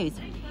 anywho's,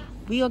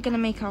 we are going to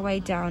make our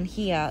way down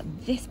here.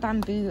 This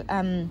bamboo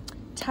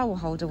towel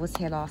holder was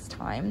here last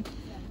time,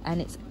 and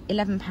it's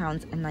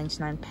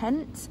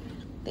 £11.99.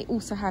 They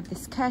also have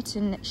this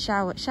curtain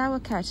shower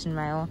curtain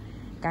rail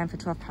going for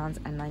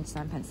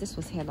 £12.99. This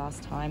was here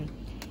last time.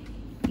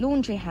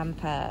 Laundry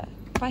hamper,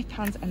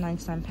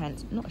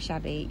 £5.99. Not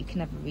shabby. You can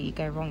never really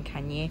go wrong,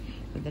 can you,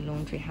 with the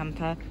laundry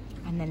hamper?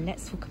 And then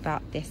let's talk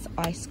about this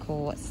ice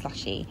core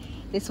slushie.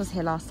 This was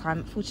here last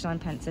time,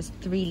 49p. There's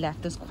 3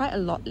 left. There's quite a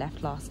lot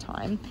left last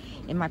time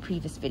in my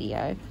previous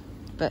video,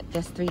 but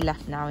there's 3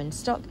 left now in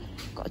stock.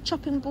 Got a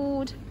chopping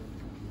board,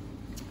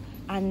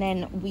 and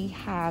then we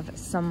have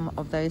some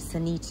of those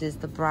Sanitas,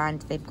 the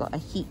brand. They've got a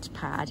heat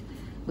pad,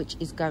 which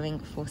is going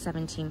for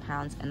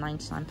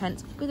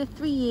 £17.99 with a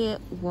 3-year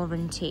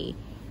warranty,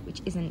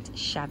 which isn't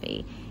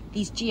shabby.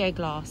 These Geo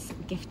Glass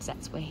gift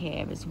sets were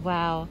here as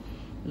well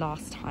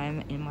last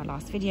time in my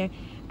last video.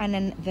 And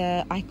then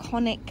the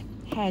iconic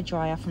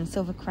hairdryer from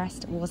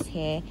Silvercrest was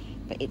here,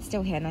 but it's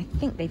still here, and I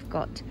think they've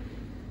got,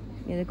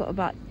 yeah, they've got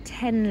about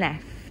 10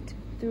 left.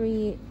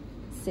 3,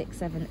 6,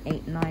 7,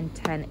 8, 9,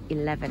 10,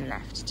 11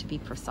 left to be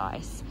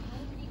precise.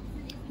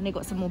 And they've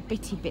got some more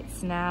bitty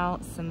bits now,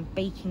 some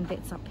baking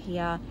bits up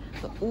here.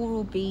 The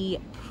Oral-B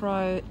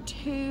Pro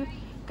 2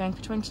 going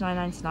for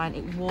 £29.99.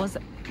 It was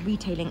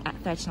retailing at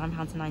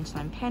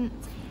 £39.99,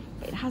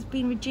 but it has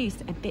been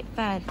reduced a bit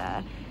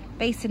further.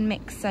 Basin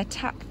mixer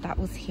tap, that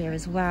was here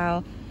as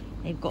well.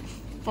 They've got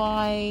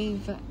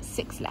 5,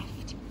 6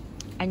 left,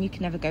 and you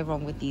can never go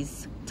wrong with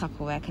these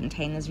Tupperware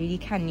containers, really,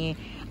 can you?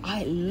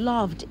 I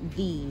loved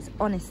these.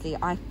 Honestly,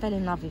 I fell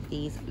in love with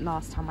these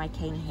last time I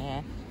came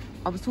here.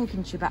 I was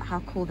talking to you about how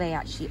cool they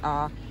actually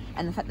are,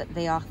 and the fact that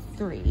they are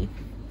 3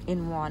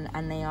 in 1,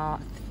 and they are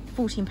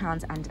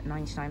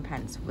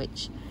 £14.99,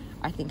 which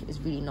I think is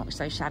really not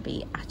so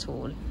shabby at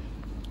all.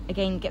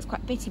 Again, it gets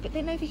quite bitty. But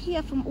then over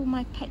here, from all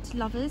my pet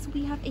lovers,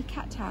 we have a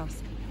cat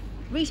house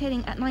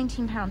retailing at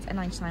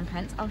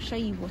 £19.99. I'll show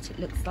you what it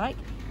looks like.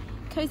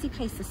 Cozy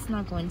place to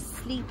snuggle and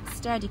sleep,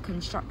 sturdy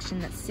construction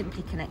that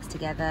simply connects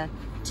together,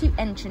 2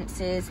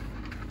 entrances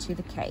to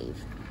the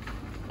cave.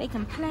 They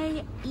can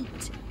play,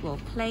 eat,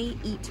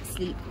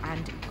 sleep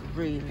and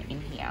groom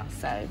in here.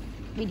 So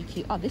really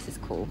cute. Oh, this is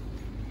cool.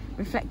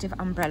 Reflective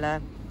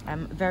umbrella,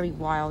 very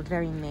wild,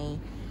 very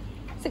me.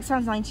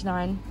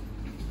 £6.99.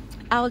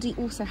 Aldi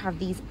also have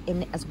these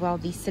in as well,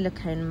 these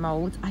silicone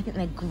molds. I think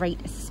they're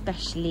great,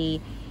 especially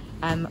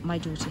my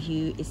daughter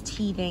who is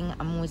teething.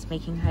 I'm always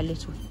making her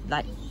little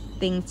like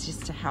things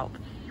just to help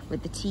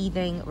with the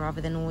teething,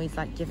 rather than always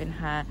like giving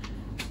her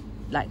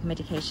like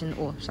medication,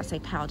 or should I say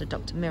powder,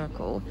 Dr.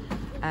 Miracle.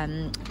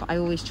 But I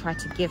always try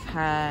to give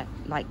her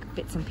like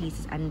bits and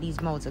pieces, and these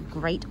molds are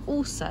great.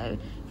 Also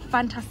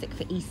fantastic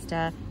for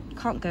Easter,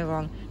 can't go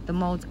wrong. The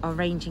molds are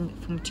ranging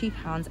from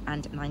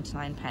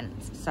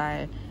 £2.99.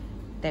 So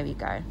there we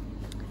go.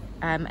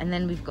 And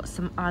then we've got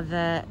some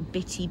other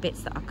bitty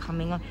bits that are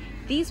coming on.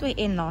 These were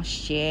in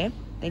last year.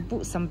 They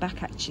brought some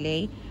back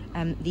actually.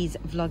 These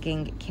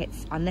vlogging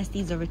kits, unless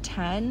these are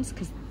returns,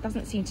 because it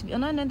doesn't seem to be. Oh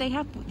no, they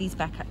have brought these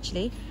back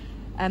actually.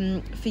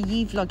 For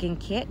you vlogging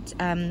kit,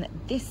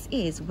 this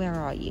is, where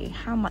are you?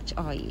 How much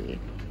are you?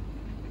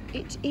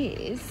 It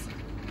is,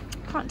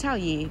 can't tell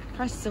you.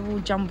 Prices are all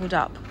jumbled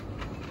up.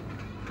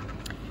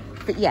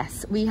 But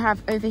yes, we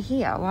have over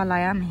here, while I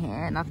am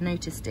here and I've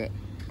noticed it,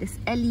 this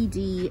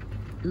LED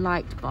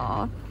light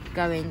bar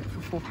going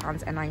for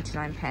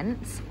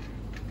 £4.99.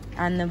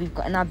 And then we've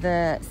got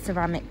another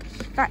ceramic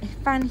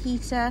fan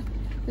heater.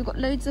 We've got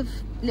loads of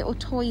little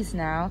toys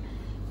now.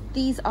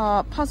 These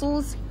are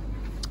puzzles,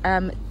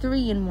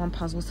 3-in-1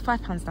 puzzles,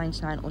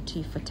 £5.99 or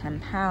 2 for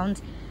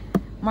 £10.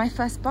 My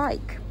first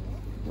bike,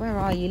 where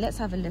are you? Let's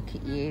have a look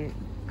at you.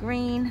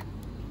 Green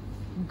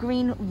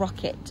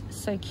rocket,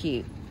 so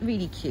cute,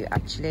 really cute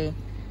actually.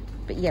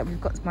 But yeah,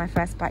 we've got my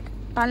first bike,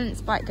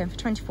 balance bike, going for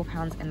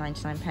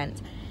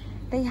 £24.99.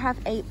 They have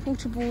a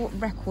portable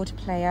record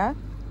player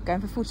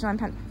going for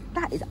 £49.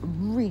 That is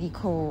really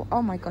cool.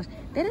 Oh my gosh,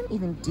 they don't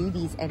even do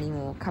these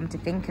anymore, come to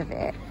think of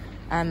it.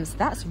 So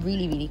that's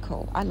really, really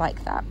cool. I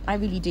like that. I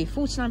really do.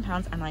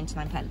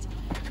 £49.99.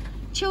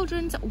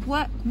 Children's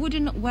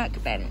wooden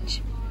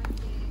workbench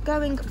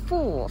going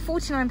for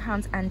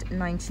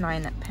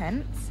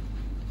 £49.99.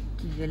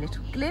 Give you a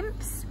little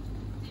glimpse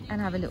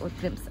and have a little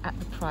glimpse at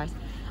the price.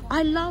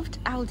 I loved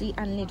Aldi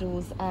and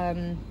Lidl's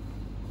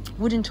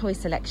wooden toy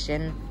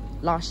selection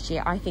last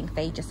year. I think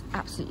they just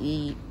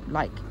absolutely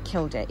like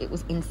killed it. It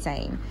was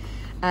insane.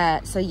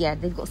 So yeah,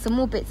 they've got some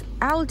more bits.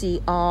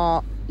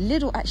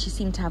 Lidl actually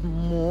seem to have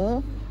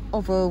more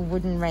of a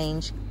wooden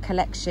range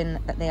collection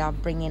that they are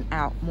bringing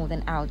out more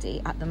than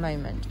Aldi at the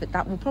moment, but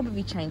that will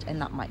probably change,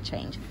 and that might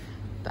change.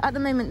 But at the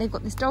moment they've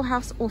got this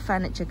dollhouse or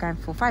furniture going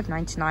for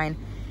 £5.99.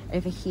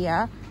 Over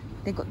here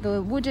they've got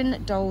the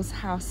wooden doll's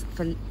house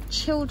for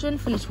children,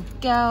 for little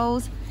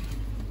girls.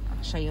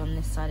 I'll show you on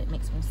this side, it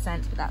makes more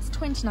sense, but that's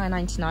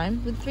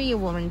 £29.99 with 3-year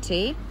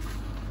warranty.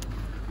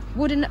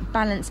 Wooden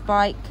balance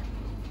bike.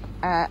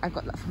 I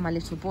got that for my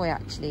little boy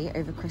actually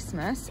over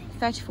Christmas.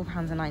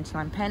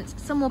 £34.99.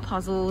 Some more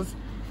puzzles.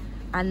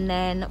 And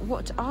then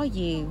what are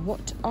you?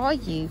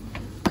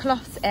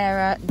 Cloth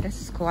era.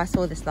 This is cool. I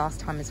saw this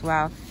last time as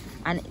well.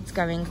 And it's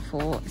going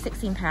for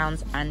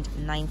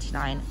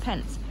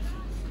 £16.99.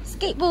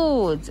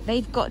 Skateboards.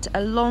 They've got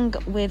a long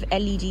with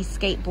LED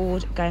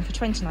skateboard going for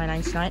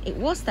 £29.99. It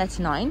was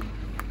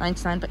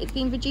 £39.99, but it's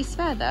being reduced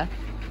further.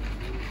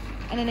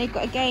 And then they've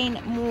got again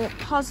more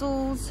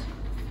puzzles.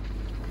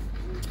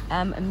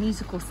 A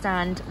musical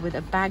stand with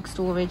a bag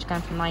storage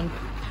going for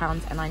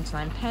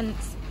 £9.99.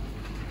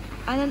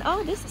 And then,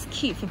 oh, this is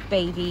cute for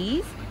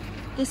babies.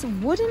 This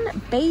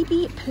wooden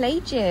baby play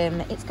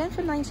gym. It's going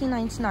for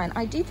 £19.99.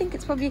 I do think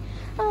it's probably,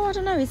 oh, I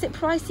don't know, is it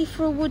pricey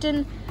for a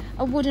wooden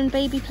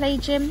baby play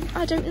gym?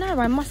 I don't know.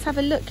 I must have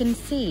a look and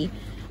see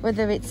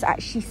whether it's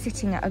actually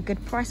sitting at a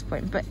good price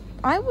point. But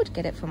I would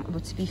get it from,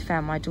 well, to be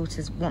fair, my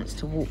daughter wants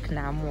to walk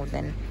now more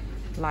than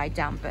lie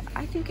down. But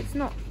I think it's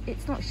not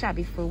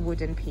shabby for a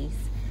wooden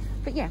piece.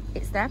 But yeah,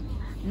 it's there.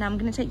 Now I'm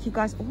going to take you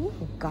guys, oh,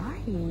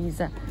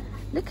 guys,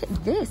 look at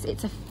this.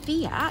 It's a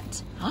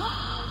Fiat.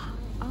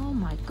 Oh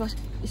my gosh,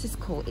 this is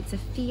cool. It's a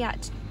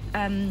Fiat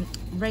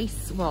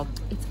it's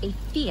a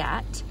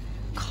Fiat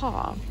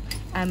car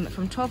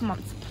from 12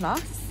 months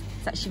plus.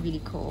 It's actually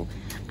really cool.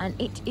 And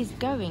it is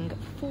going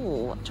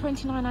for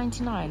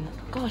 £29.99.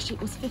 Gosh, it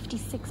was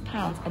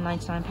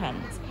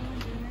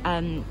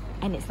 £56.99.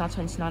 And it's now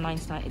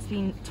 £29.99. It's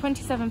been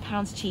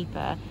 £27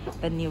 cheaper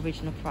than the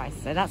original price.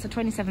 So that's a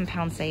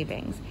 £27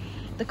 savings.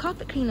 The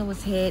carpet cleaner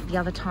was here the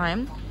other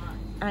time,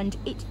 and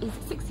it is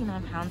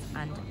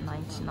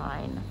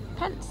 £69.99.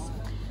 I'm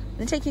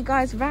gonna take you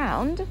guys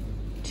round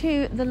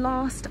to the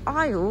last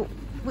aisle,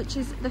 which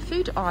is the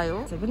food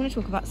aisle. So we're gonna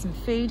talk about some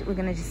food. We're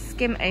gonna just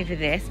skim over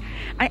this.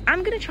 I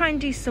am gonna try and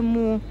do some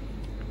more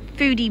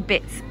foodie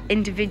bits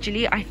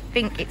individually. I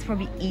think it's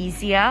probably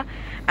easier.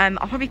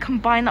 I'll probably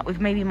combine that with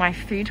maybe my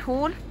food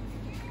haul.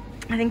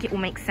 I think it will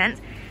make sense.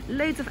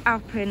 Loads of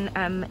Alpen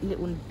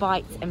little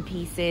bites and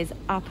pieces,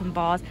 Alpen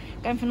bars,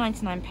 going for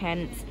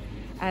 99p.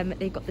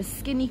 They've got the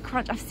skinny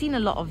crunch. I've seen a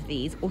lot of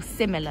these, or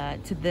similar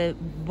to the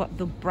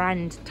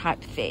brand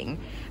type thing,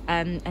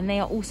 and they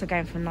are also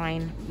going for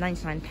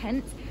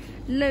 99p.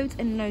 Loads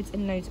and loads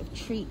and loads of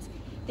treats.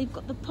 They've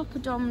got the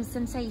poppadom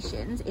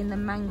sensations in the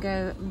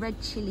mango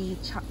red chili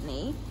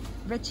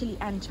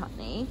and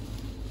chutney.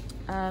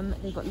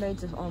 They've got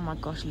loads of, oh my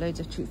gosh,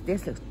 loads of treats.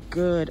 This looks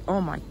good. Oh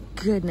my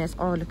goodness.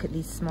 Oh, look at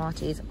these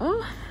Smarties.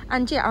 Oh,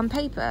 and yeah, on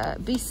paper,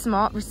 be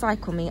smart,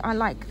 recycle me. I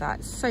like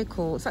that. So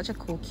cool. Such a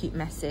cool, cute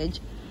message.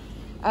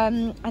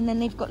 And then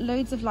they've got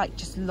loads of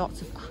just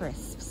lots of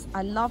crisps.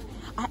 I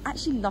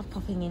actually love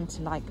popping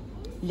into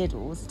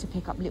Lidl's to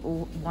pick up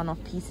little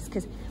one-off pieces,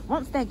 because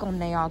once they're gone,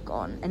 they are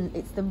gone. And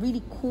it's the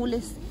really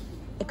coolest,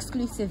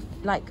 exclusive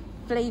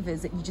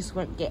flavors that you just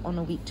won't get on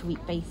a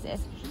week-to-week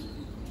basis.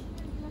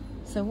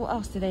 So what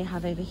else do they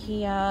have over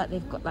here?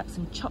 They've got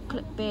some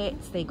chocolate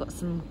bits. They've got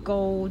some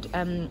gold,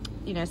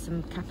 you know,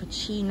 some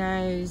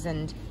cappuccinos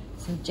and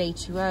some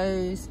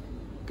J2Os,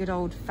 good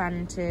old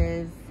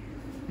Fantas,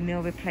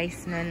 meal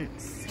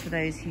replacements for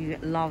those who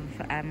love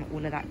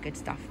all of that good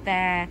stuff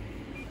there.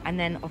 And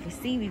then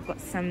obviously we've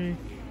got some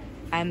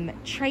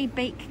tray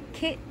bake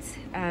kit,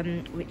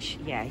 which,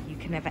 yeah, you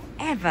can never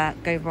ever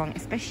go wrong,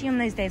 especially on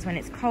those days when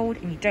it's cold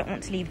and you don't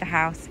want to leave the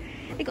house.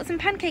 We've got some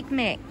pancake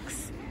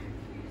mix.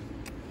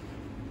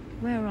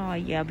 Where are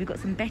you? We've got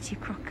some Betty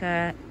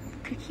Crocker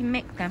cookie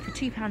mix going for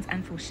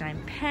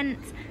 £2.49.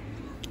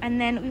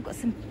 And then we've got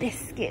some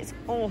biscuits.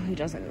 Oh, who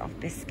doesn't love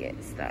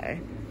biscuits though?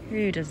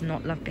 Who does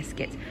not love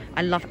biscuits?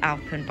 I love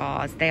Alpen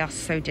bars. They are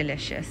so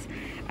delicious.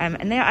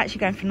 And they are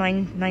actually going for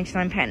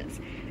 99p.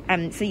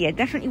 So yeah,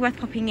 definitely worth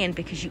popping in,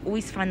 because you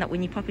always find that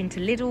when you pop into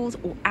Lidl's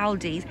or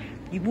Aldi's,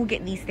 you will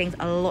get these things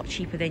a lot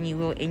cheaper than you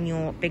will in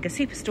your bigger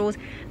superstores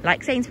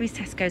like Sainsbury's,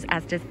 Tesco's,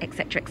 Asda's,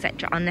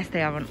 etc., unless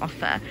they are on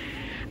offer.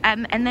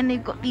 And then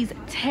they've got these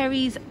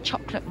Terry's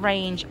chocolate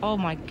range. Oh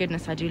my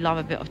goodness, I do love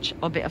a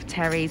bit of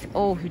Terry's.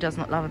 Oh, who does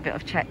not love a bit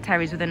of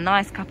Terry's with a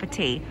nice cup of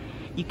tea?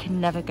 You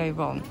can never go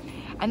wrong.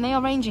 And they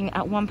are ranging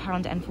at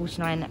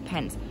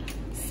 £1.49.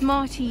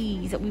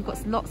 Smarties, we've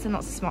got lots and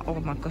lots of oh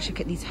my gosh, look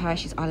at these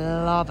Hershey's. I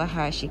love a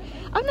Hershey.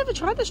 I've never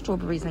tried the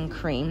strawberries and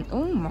cream.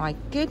 Oh my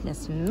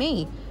goodness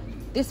me,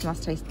 this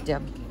must taste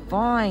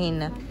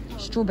divine.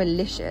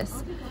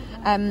 Strawberlicious.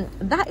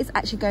 That is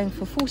actually going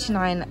for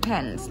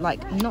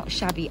 49p, not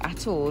shabby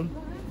at all.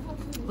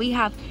 We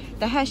have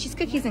the Hershey's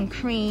cookies and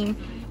cream,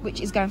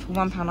 which is going for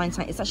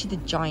 £1.99. It's actually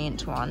the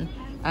giant one.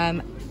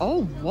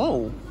 Oh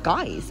whoa,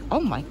 guys, oh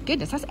my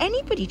goodness, has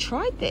anybody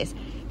tried this?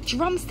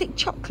 Drumstick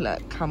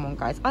chocolate. Come on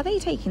guys, are they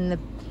taking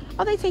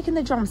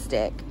the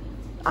drumstick?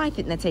 I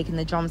think they're taking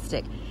the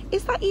drumstick.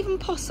 Is that even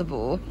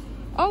possible?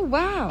 Oh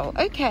wow,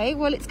 okay,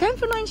 well, it's going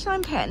for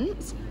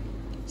 99p.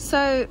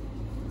 So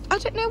I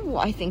don't know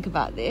what I think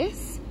about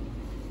this,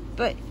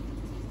 but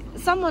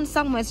someone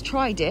somewhere's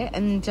tried it,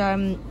 and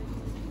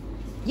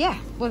yeah,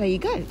 well, there you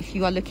go. If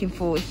you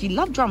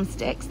love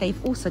drumsticks,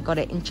 they've also got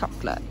it in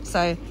chocolate.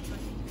 So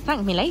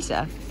thank me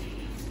later.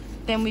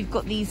 Then we've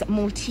got these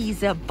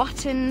Malteser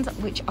buttons,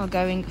 which are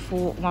going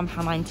for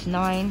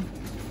 £1.99.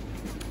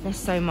 There's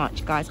so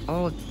much, guys.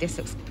 Oh, this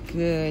looks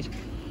good.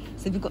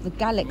 So we've got the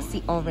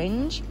Galaxy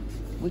Orange,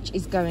 which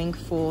is going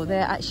for,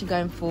 they're actually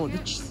going for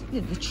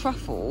the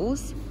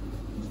truffles.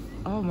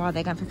 Oh wow,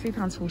 they're going for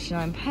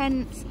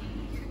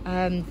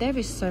 £3.49. There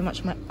is so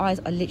much. My eyes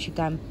are literally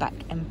going back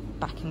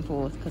and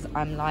forth because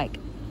I'm like,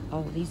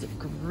 oh, these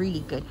look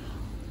really good.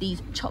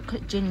 These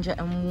chocolate ginger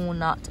and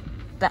walnut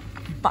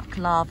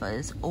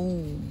baklavas.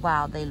 Oh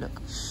wow, they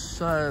look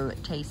so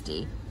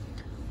tasty.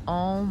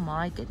 Oh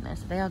my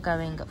goodness, they are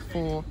going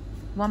for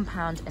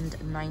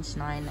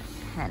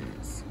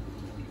 £1.99.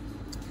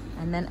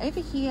 And then over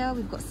here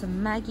we've got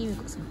some Maggi, we've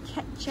got some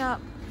ketchup,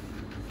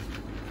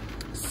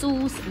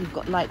 sauce, we've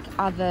got like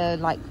other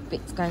like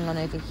bits going on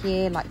over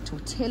here, like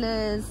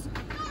tortillas,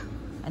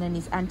 and then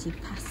these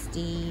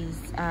antipasties,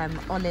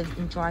 olives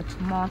and dried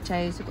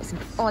tomatoes. We've got some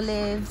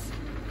olives,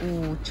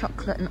 oh,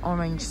 chocolate and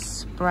orange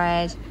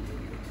spread.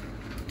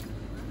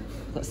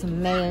 We've got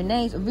some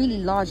mayonnaise, a really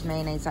large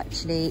mayonnaise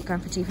actually, going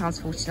for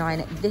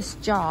 £2.49. This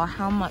jar,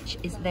 how much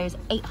is, there's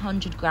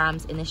 800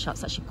 grams in this jar.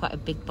 It's actually quite a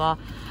big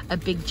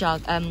jar.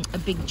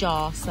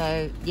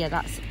 So yeah,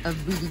 that's a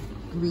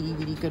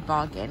really good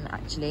bargain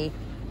actually.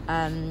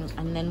 And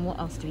then what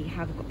else do we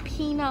have? We've got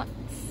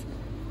peanuts.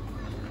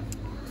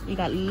 We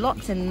got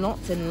lots and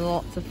lots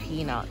of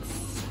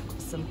peanuts.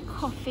 Some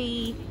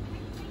coffee,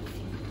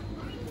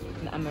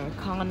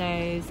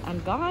 Americanos.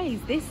 And guys,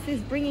 this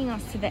is bringing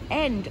us to the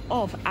end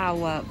of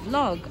our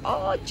vlog.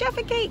 Oh,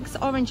 Jaffa cakes,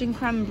 orange and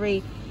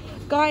cranberry.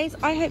 Guys,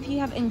 I hope you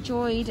have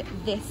enjoyed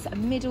this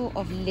Middle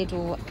of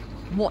Lidl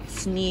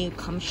what's new,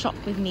 come shop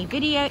with me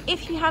video.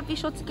 If you have, be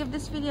sure to give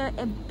this video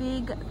a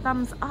big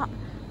thumbs up.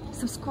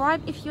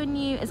 Subscribe if you're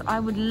new, as I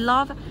would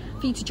love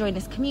for you to join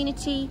this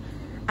community.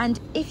 And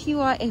if you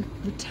are a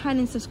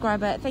returning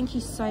subscriber, thank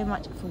you so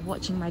much for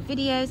watching my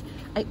videos.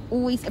 I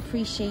always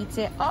appreciate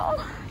it.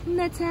 Oh,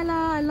 Nutella,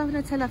 I love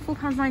Nutella,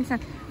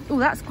 £4.99. Oh,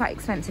 that's quite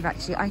expensive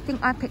actually. I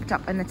think I picked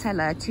up a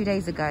Nutella 2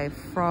 days ago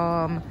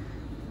from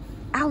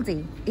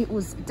Aldi. It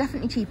was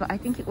definitely cheaper. I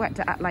think it worked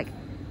at like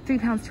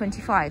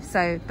 £3.25.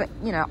 So, but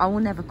you know, I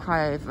will never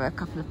cry over a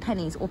couple of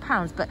pennies or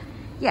pounds. But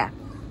yeah,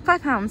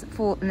 £5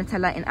 for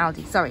Nutella in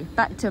Aldi. Sorry,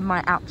 back to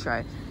my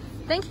outro.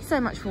 Thank you so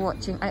much for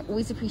watching. I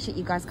always appreciate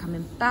you guys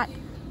coming back,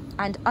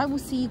 and I will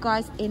see you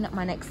guys in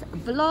my next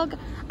vlog.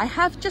 I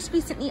have just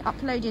recently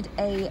uploaded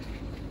a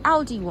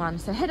Aldi one,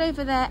 so head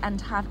over there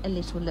and have a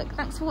little look.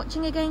 Thanks for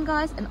watching again,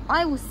 guys, and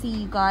I will see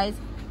you guys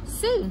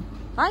soon.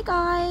 Bye,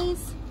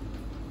 guys.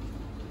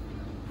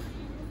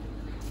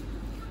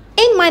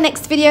 In my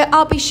next video,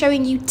 I'll be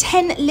showing you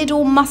 10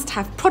 Lidl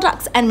must-have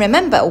products, and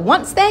remember,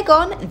 once they're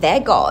gone,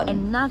 they're gone.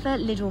 Another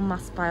Lidl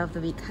must-buy of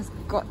the week has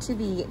got to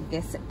be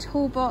this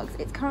toolbox.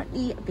 It's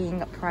currently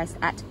being priced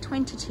at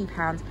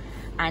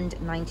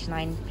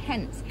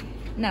 £22.99.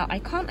 Now, I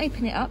can't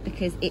open it up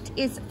because it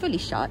is fully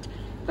shut,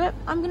 but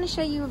I'm going to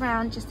show you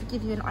around just to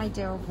give you an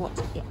idea of what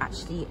it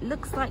actually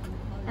looks like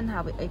and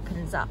how it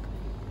opens up.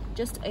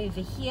 Just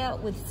over here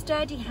with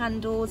sturdy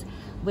handles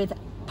with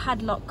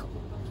padlock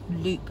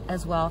loop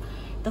as well,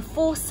 the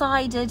four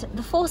side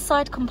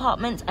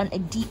compartment and a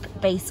deep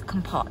base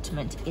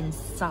compartment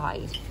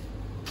inside.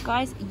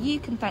 Guys, you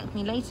can thank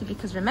me later,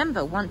 because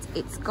remember, once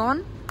it's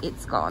gone,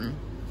 it's gone.